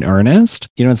learn in earnest.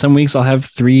 In some weeks I'll have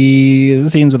 3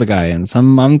 scenes with a guy, and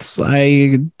some months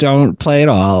I don't play at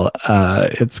all.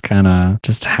 It's kind of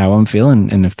just how I'm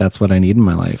feeling and if that's what I need in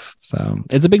my life. So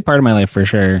it's a big part of my life for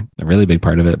sure, a really big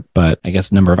part of it. But I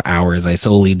guess number of hours I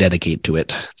solely dedicate to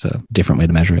it. It's a different way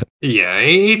to measure it. Yeah,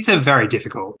 it's a very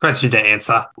difficult question to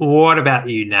answer. What about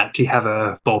you, Nat? Do you have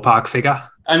a ballpark figure?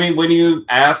 I mean, when you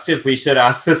asked if we should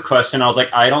ask this question, I was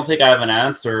like, I don't think I have an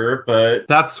answer, but...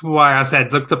 That's why I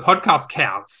said, look, the podcast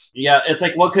counts. Yeah, it's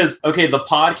like, well, because, okay, the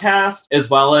podcast,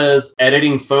 as well as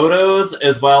editing photos,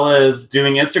 as well as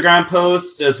doing Instagram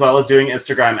posts, as well as doing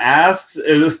Instagram asks,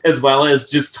 as well as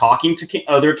just talking to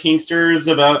other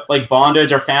kinksters about, like,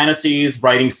 bondage or fantasies,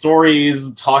 writing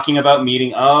stories, talking about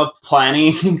meeting up,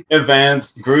 planning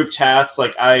events, group chats,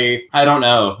 like, I don't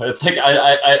know. It's like,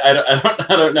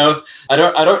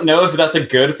 I don't know if that's a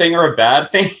good thing or a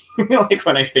bad thing. Like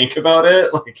when I think about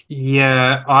it, like,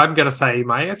 yeah, I'm gonna say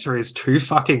my answer is too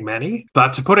fucking many.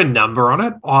 But to put a number on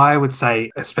it, I would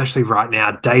say, especially right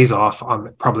now, days off,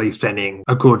 I'm probably spending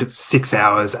a good 6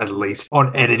 hours at least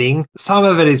on editing. Some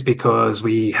of it is because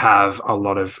we have a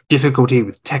lot of difficulty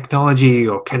with technology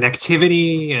or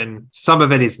connectivity, and some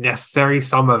of it is necessary.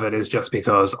 Some of it is just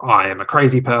because I am a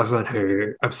crazy person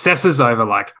who obsesses over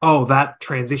like, oh, that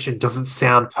transition doesn't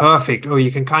sound perfect, or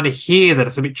you can kind of hear that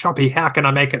it's a bit choppy. How can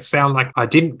I make it sound like I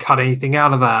didn't cut anything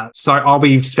out of that? So I'll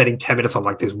be spending 10 minutes on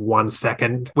like this 1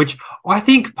 second, which I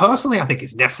think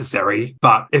is necessary,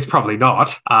 but it's probably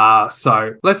not.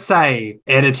 So let's say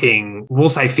editing, we'll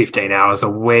say 15 hours a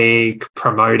week.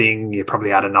 Promoting, you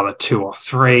probably add another 2 or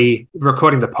 3.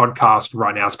 Recording the podcast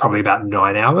right now is probably about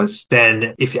 9 hours.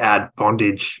 Then if you add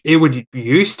bondage, it would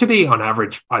used to be on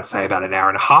average, I'd say about an hour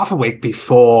and a half a week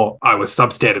before I was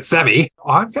substandard Sammy.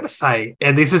 I'm going to say,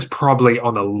 and this is probably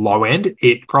on the low end,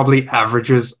 it probably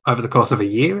averages over the course of a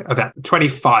year about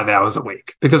 25 hours a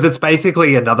week because it's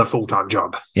basically another full-time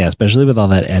job. Yeah, especially with all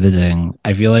that editing.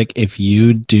 I feel like if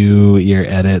you do your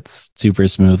edits super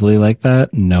smoothly like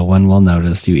that, no one will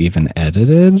notice you even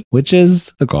edited, which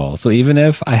is the goal. So even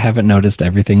if I haven't noticed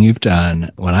everything you've done,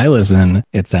 when I listen,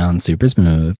 it sounds super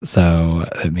smooth. So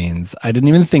it means I didn't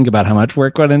even think about how much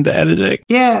work went into editing.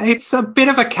 Yeah, it's a bit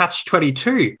of a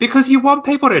catch-22 because you want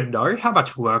people to know how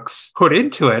much work's put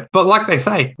into it. But like they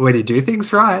say, when you do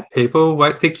things right, people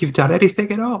won't think you've done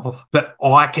anything at all. But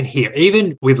I can hear,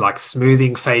 even with like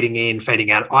smoothing, fading in,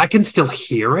 fading out, I can still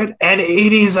hear it. And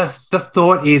it is the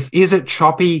thought is it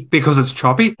choppy because it's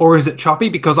choppy, or is it choppy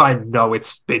because I know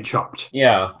it's been chopped?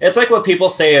 Yeah. It's like what people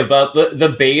say about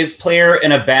the bass player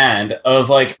in a band of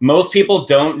like, most people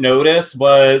don't notice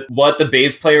what the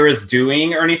bass player is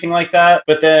doing or anything like that.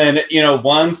 But then,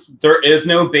 once there is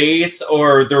no bass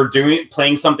or they're doing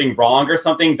playing something wrong or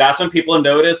something, that's when people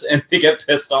notice and they get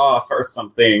pissed off or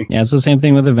something. Yeah, it's the same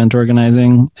thing with event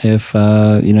organizing. If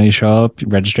you show up,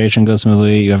 registration goes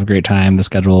smoothly, you have a great time, the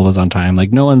schedule was on time,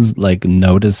 like no one's like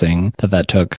noticing that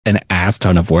took an ass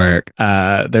ton of work.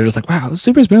 They're just like, wow, it was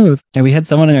super smooth. And we had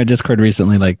someone in our Discord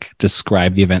recently like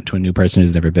describe the event to a new person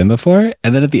who's never been before,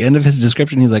 and then at the end of his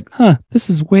description he's like, this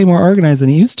is way more organized than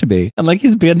it used to be. And like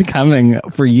he's been coming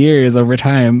for years over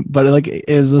time, but like it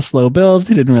is a slow build.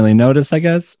 He didn't really notice, I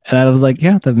guess. And I was like,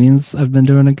 yeah, that means I've been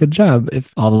doing a good job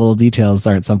if all the little details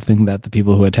aren't something that the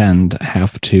people who attend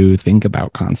have to think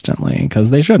about constantly, because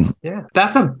they shouldn't. Yeah,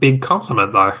 that's a big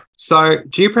compliment though. So,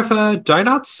 do you prefer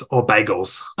donuts or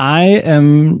bagels? I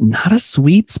am not a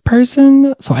sweets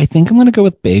person, so I think I'm going to go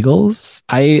with bagels.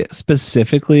 I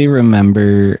specifically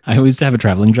remember I always used to have a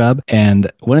traveling job,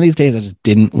 and one of these days I just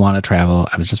didn't want to travel.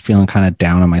 I was just feeling kind of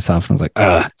down on myself, and I was like,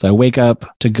 ugh. So I wake up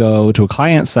to go to a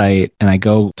client site, and I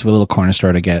go to a little corner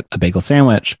store to get a bagel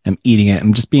sandwich. I'm eating it.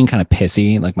 I'm just being kind of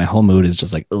pissy. Like my whole mood is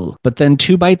just like, ugh. But then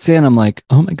 2 bites in, I'm like,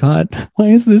 oh my God, why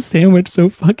is this sandwich so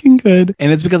fucking good?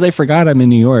 And it's because I forgot I'm in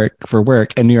New York for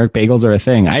work and New York bagels are a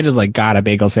thing. I just like got a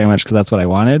bagel sandwich because that's what I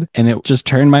wanted. And it just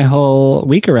turned my whole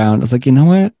week around. I was like, you know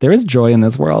what? There is joy in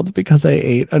this world because I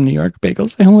ate a New York bagel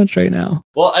sandwich right now.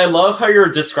 Well, I love how you're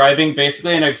describing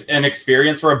basically an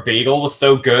experience where a bagel was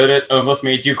so good it almost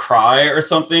made you cry or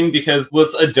something, because with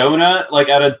a donut, like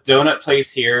at a donut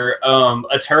place here,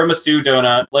 a tiramisu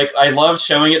donut, like I love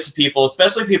showing it to people,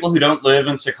 especially people who don't live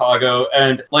in Chicago.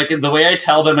 And like the way I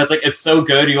tell them, it's like, it's so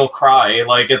good, you'll cry.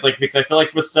 Like, it's like, because I feel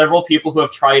like with several people who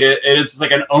have tried it, it is just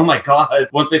like an, oh my God,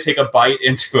 once they take a bite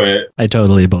into it. I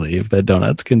totally believe that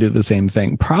donuts can do the same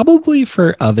thing, probably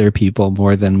for other people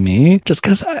more than me, just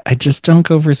because I just don't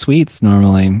go for sweets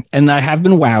normally. And I have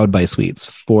been wowed by sweets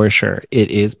for sure.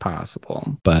 It is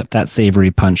possible, but that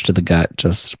savory punch to the gut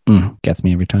just gets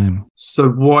me every time. So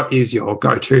what is your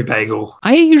go-to bagel?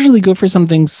 I usually go for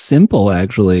something simple,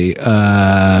 actually,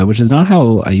 which is not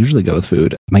how I usually go with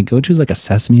food. My go-to is like a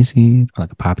sesame seed or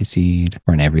like a poppy seed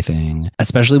or an everything,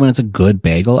 especially when it's a good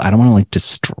bagel. I don't want to like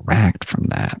distract from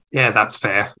that. Yeah, that's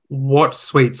fair. What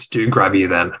sweets do grab you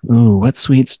then? Ooh, what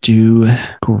sweets do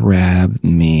grab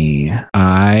me?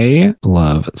 I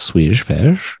love Swedish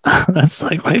fish. That's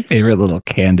like my favorite little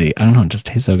candy. I don't know, it just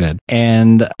tastes so good.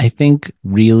 And I think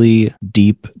really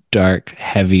deep, dark,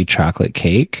 heavy chocolate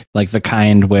cake, like the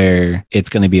kind where it's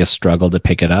going to be a struggle to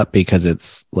pick it up because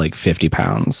it's like 50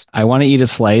 pounds. I want to eat a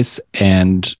slice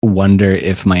and wonder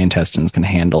if my intestines can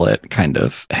handle it, kind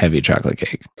of heavy chocolate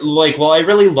cake. Like, well, I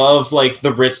really love like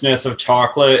the richness of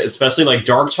chocolate, especially like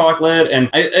dark chocolate. And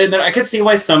then I could see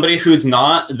why somebody who's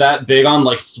not that big on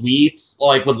like sweets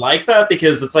like would like that,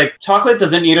 because it's like chocolate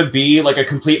doesn't need to be like a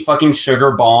complete fucking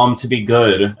sugar bomb to be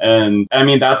good. And I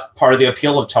mean, that's part of the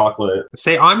appeal of chocolate.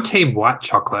 See, I'm team white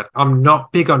chocolate. I'm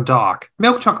not big on dark.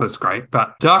 Milk chocolate's great,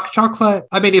 but dark chocolate,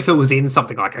 I mean, if it was in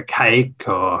something like a cake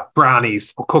or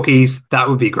brownies or cookies, that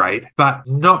would be great. But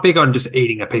not big on just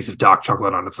eating a piece of dark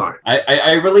chocolate on its own.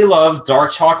 I really love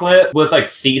dark chocolate with like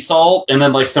sea salt and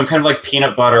then like some kind of like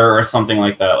peanut butter or something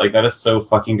like that. Like that is so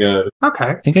fucking good. Okay.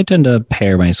 I think I tend to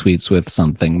pair my sweets with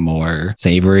something more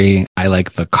savory. I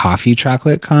like the coffee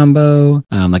chocolate combo,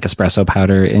 like espresso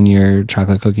powder in your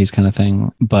chocolate cookies kind of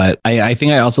thing. But I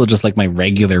think I also just like my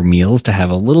regular meals to have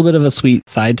a little bit of a sweet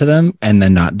side to them and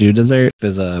then not do dessert.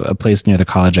 There's a place near the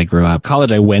college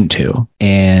I went to,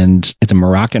 and it's a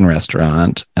Moroccan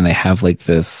restaurant, and they have like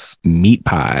this meat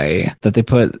pie that they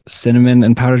put cinnamon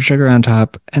and powdered sugar on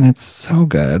top, and it's so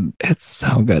good. It's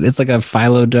so good. It's like a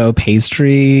phyllo dough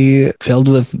pastry filled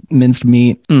with minced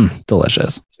meat.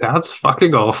 Delicious. Sounds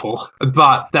fucking awful.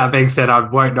 But that being said, I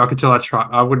wouldn't knock until I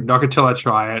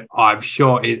try it. I'm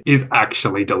sure it is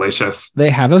actually delicious. They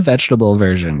have a vegetable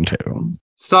version too.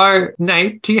 So,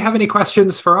 Nate, do you have any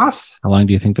questions for us? How long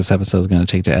do you think this episode is going to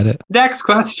take to edit? Next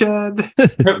question.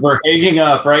 We're hanging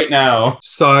up right now.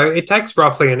 So it takes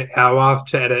roughly an hour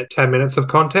to edit 10 minutes of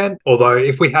content. Although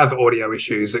if we have audio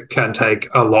issues, it can take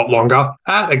a lot longer.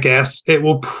 At a guess, it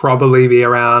will probably be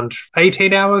around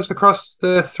 18 hours across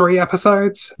the 3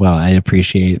 episodes. Well, I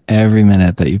appreciate every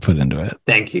minute that you put into it.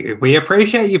 Thank you. We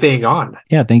appreciate you being on.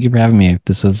 Yeah, thank you for having me.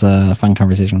 This was a fun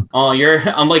conversation. Oh, you're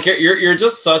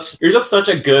just such a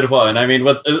a good one. I mean,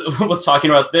 with talking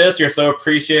about this, you're so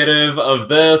appreciative of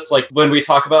this. Like when we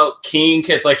talk about kink,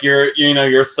 it's like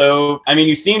you're so. I mean,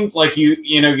 you seem like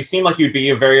you seem like you'd be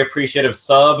a very appreciative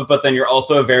sub, but then you're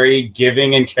also a very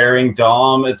giving and caring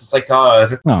dom. It's just like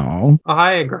God. Oh,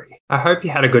 I agree. I hope you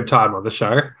had a good time on the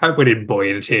show. Hope we didn't bore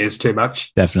you to tears too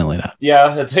much. definitely not.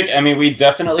 Yeah, it's like, I mean, we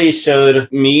definitely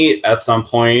should meet at some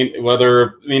point,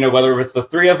 whether it's the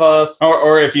three of us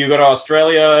or if you go to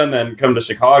Australia and then come to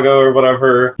Chicago or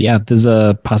whatever. Yeah, there's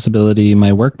a possibility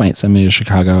my work might send me to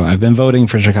Chicago. I've been voting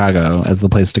for Chicago as the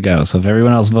place to go. So if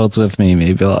everyone else votes with me,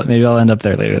 maybe I'll end up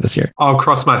there later this year. I'll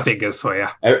cross my fingers for you.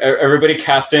 Everybody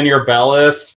cast in your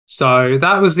ballots. So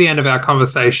that was the end of our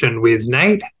conversation with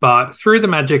Nate, but through the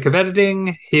magic of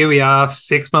editing, here we are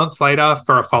 6 months later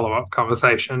for a follow-up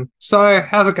conversation. So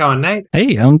how's it going, Nate?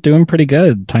 Hey, I'm doing pretty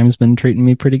good. Time's been treating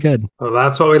me pretty good. Well,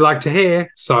 that's what we like to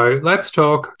hear. So let's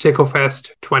talk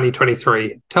Ticklefest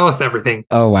 2023. Tell us everything.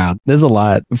 Oh wow, there's a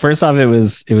lot. First off, it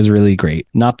was really great.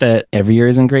 Not that every year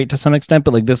isn't great to some extent,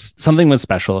 but like this, something was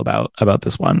special about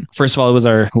this one. First of all, it was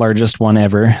our largest one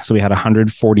ever, so we had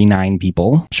 149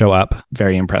 people show up.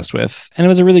 Very impressed with, and it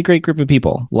was a really great group of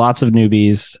people. Lots of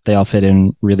newbies. They all fit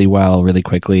in really well, really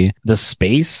quickly. The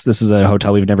space, this is a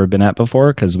hotel we've never been at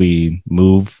before because we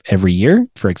move every year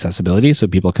for accessibility so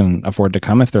people can afford to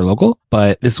come if they're local.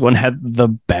 But this one had the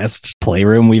best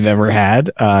playroom we've ever had.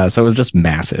 So it was just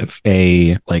massive.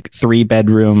 A like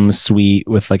 3-bedroom suite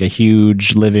with like a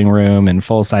huge living room and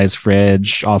full-size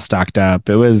fridge all stocked up.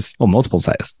 It was multiple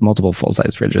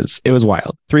full-size fridges. It was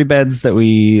wild. 3 beds that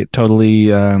we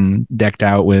totally decked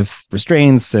out with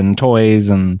restraints and toys,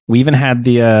 and we even had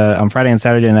the on Friday and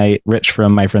Saturday night, Rich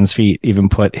from My Friend's Feet even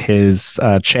put his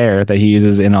chair that he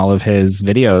uses in all of his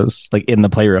videos like in the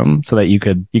playroom so that you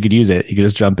could use it. You could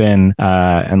just jump in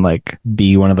and like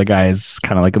be one of the guys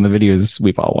kind of like in the videos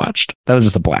we've all watched. That was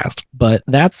just a blast. But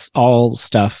that's all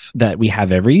stuff that we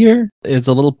have every year. It's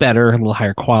a little better, a little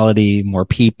higher quality, more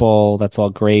people. That's all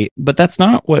great, but that's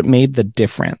not what made the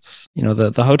difference. You know,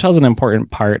 the hotel's an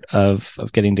important part of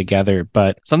getting together,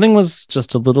 but something was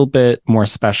just a little bit more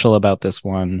special about this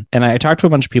one. And I talked to a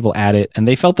bunch of people at it and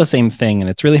they felt the same thing. And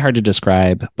it's really hard to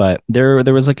describe, but there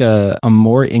was like a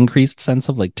more increased sense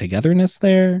of like togetherness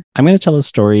there. I'm going to tell a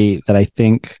story that I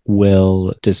think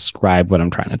will describe what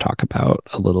I'm trying to talk about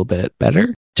a little bit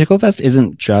better. Ticklefest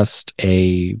isn't just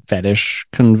a fetish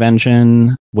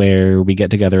convention where we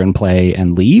get together and play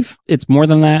and leave. It's more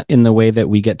than that in the way that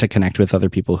we get to connect with other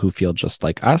people who feel just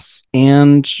like us.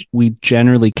 And we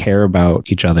generally care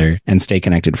about each other and stay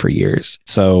connected for years.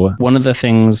 So one of the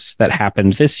things that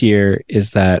happened this year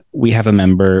is that we have a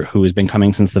member who has been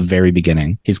coming since the very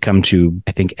beginning. He's come to,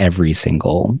 I think, every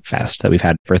single fest that we've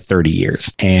had for 30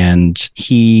 years. And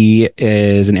he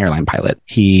is an airline pilot.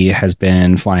 He has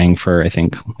been flying for, I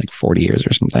think, like 40 years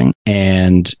or something.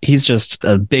 And he's just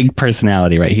a big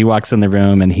personality, right? He walks in the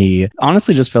room and he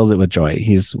honestly just fills it with joy.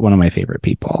 He's one of my favorite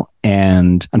people.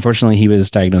 And unfortunately, he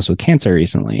was diagnosed with cancer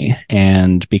recently.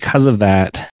 And because of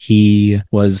that, he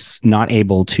was not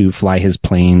able to fly his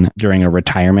plane during a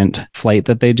retirement flight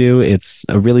that they do. It's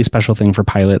a really special thing for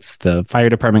pilots. The fire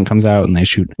department comes out and they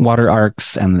shoot water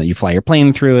arcs and you fly your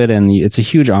plane through it. And it's a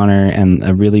huge honor and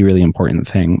a really, really important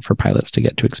thing for pilots to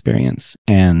get to experience.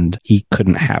 And he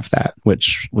couldn't have that,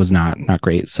 which was not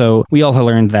great. So we all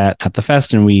learned that at the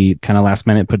fest and we kind of last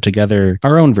minute put together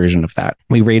our own version of that.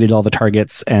 We raided all the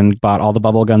targets and bought all the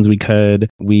bubble guns we could.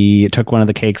 We took one of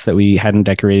the cakes that we hadn't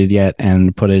decorated yet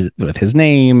and put it with his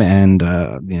name and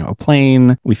a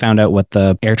plane. We found out what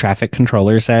the air traffic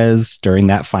controller says during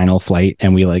that final flight,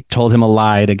 and we like told him a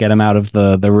lie to get him out of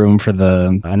the room for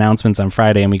the announcements on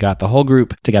Friday. And we got the whole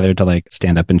group together to like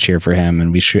stand up and cheer for him.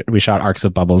 And we shot arcs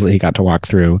of bubbles that he got to walk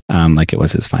through like it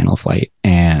was his final flight.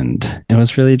 And it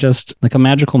was really just like a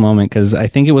magical moment because I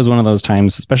think it was one of those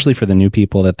times, especially for the new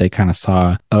people, that they kind of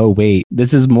saw, oh wait,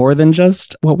 this is more than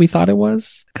just what we thought it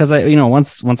was. Because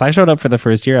once I showed up for the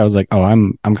first year, I was like, oh,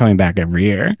 I'm coming back every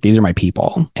year. These are my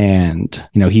people, and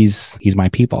he's my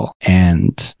people,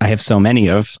 and I have so many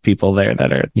of people there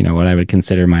that are what I would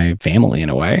consider my family in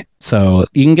a way. So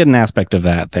you can get an aspect of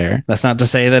that there. That's not to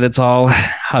say that it's all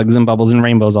hugs and bubbles and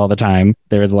rainbows all the time.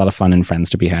 There is a lot of fun and friends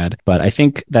to be had. But I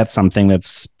think that's something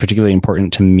that's particularly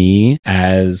important to me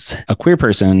as a queer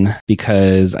person,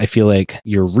 because I feel like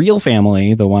your real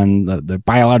family, the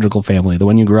biological family, the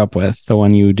one you grew up with, the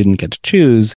one you didn't get to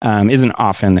choose, isn't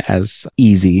often as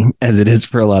easy as it is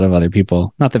for a lot of other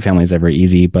people. Not that family's ever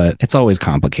easy, but it's always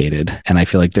complicated. And I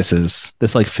feel like this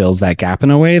like fills that gap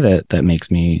in a way that makes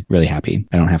me really happy.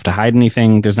 I don't have to hide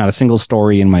anything. There's not a single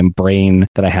story in my brain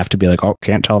that I have to be like, oh,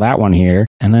 can't tell that one here.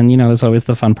 And then, there's always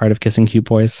the fun part of kissing cute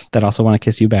boys that also want to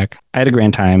kiss you back. I had a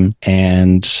grand time,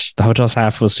 and the hotel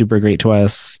staff was super great to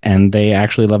us, and they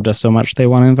actually loved us so much they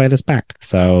want to invite us back.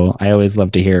 So I always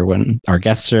love to hear when our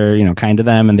guests are, kind to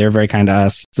them and they're very kind to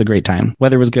us. It's a great time.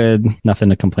 Weather was good. Nothing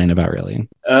to complain about, really.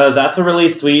 That's a really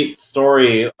sweet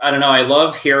story. I don't know. I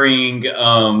love hearing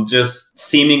just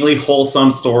seemingly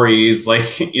wholesome stories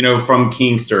from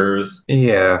Kingsters.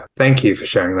 Yeah. Thank you for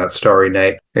sharing that story,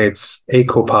 Nate. It's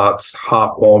equal parts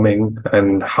heartwarming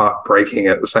and heartbreaking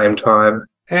at the same time.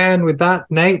 And with that,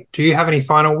 Nate, do you have any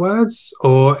final words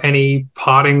or any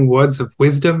parting words of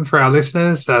wisdom for our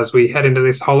listeners as we head into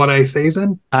this holiday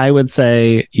season? I would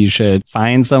say you should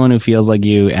find someone who feels like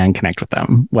you and connect with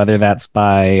them, whether that's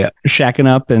by shacking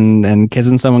up and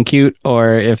kissing someone cute,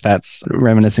 or if that's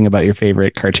reminiscing about your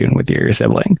favorite cartoon with your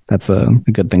sibling. That's a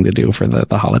good thing to do for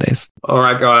the holidays. All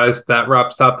right, guys, that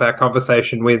wraps up our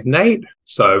conversation with Nate.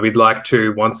 So we'd like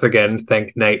to once again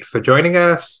thank Nate for joining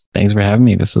us. Thanks for having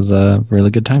me. This was a really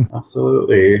good time.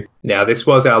 Absolutely. Now, this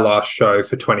was our last show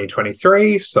for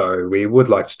 2023, so we would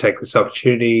like to take this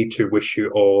opportunity to wish you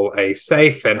all a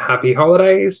safe and happy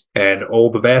holidays and all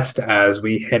the best as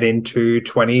we head into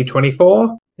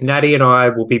 2024. Natty and I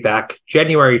will be back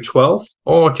January 12th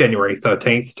or January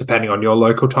 13th, depending on your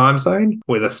local time zone,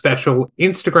 with a special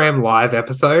Instagram Live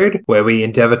episode where we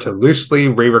endeavor to loosely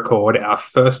re-record our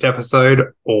first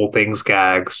episode, All Things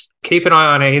Gags. Keep an eye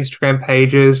on our Instagram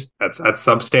pages. That's at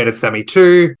Substandard Sammy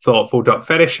 2,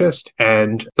 Thoughtful.Fetishist,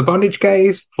 and The Bondage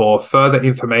Gaze for further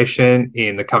information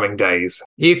in the coming days.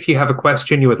 If you have a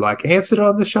question you would like answered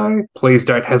on the show, please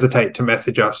don't hesitate to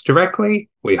message us directly.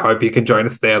 We hope you can join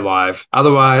us there live.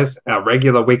 Otherwise, our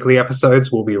regular weekly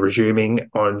episodes will be resuming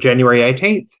on January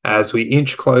 18th as we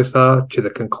inch closer to the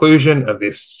conclusion of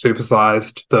this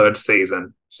supersized third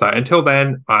season. So until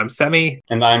then, I'm Sammy.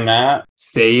 And I'm Nat.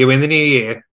 See you in the new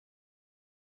year.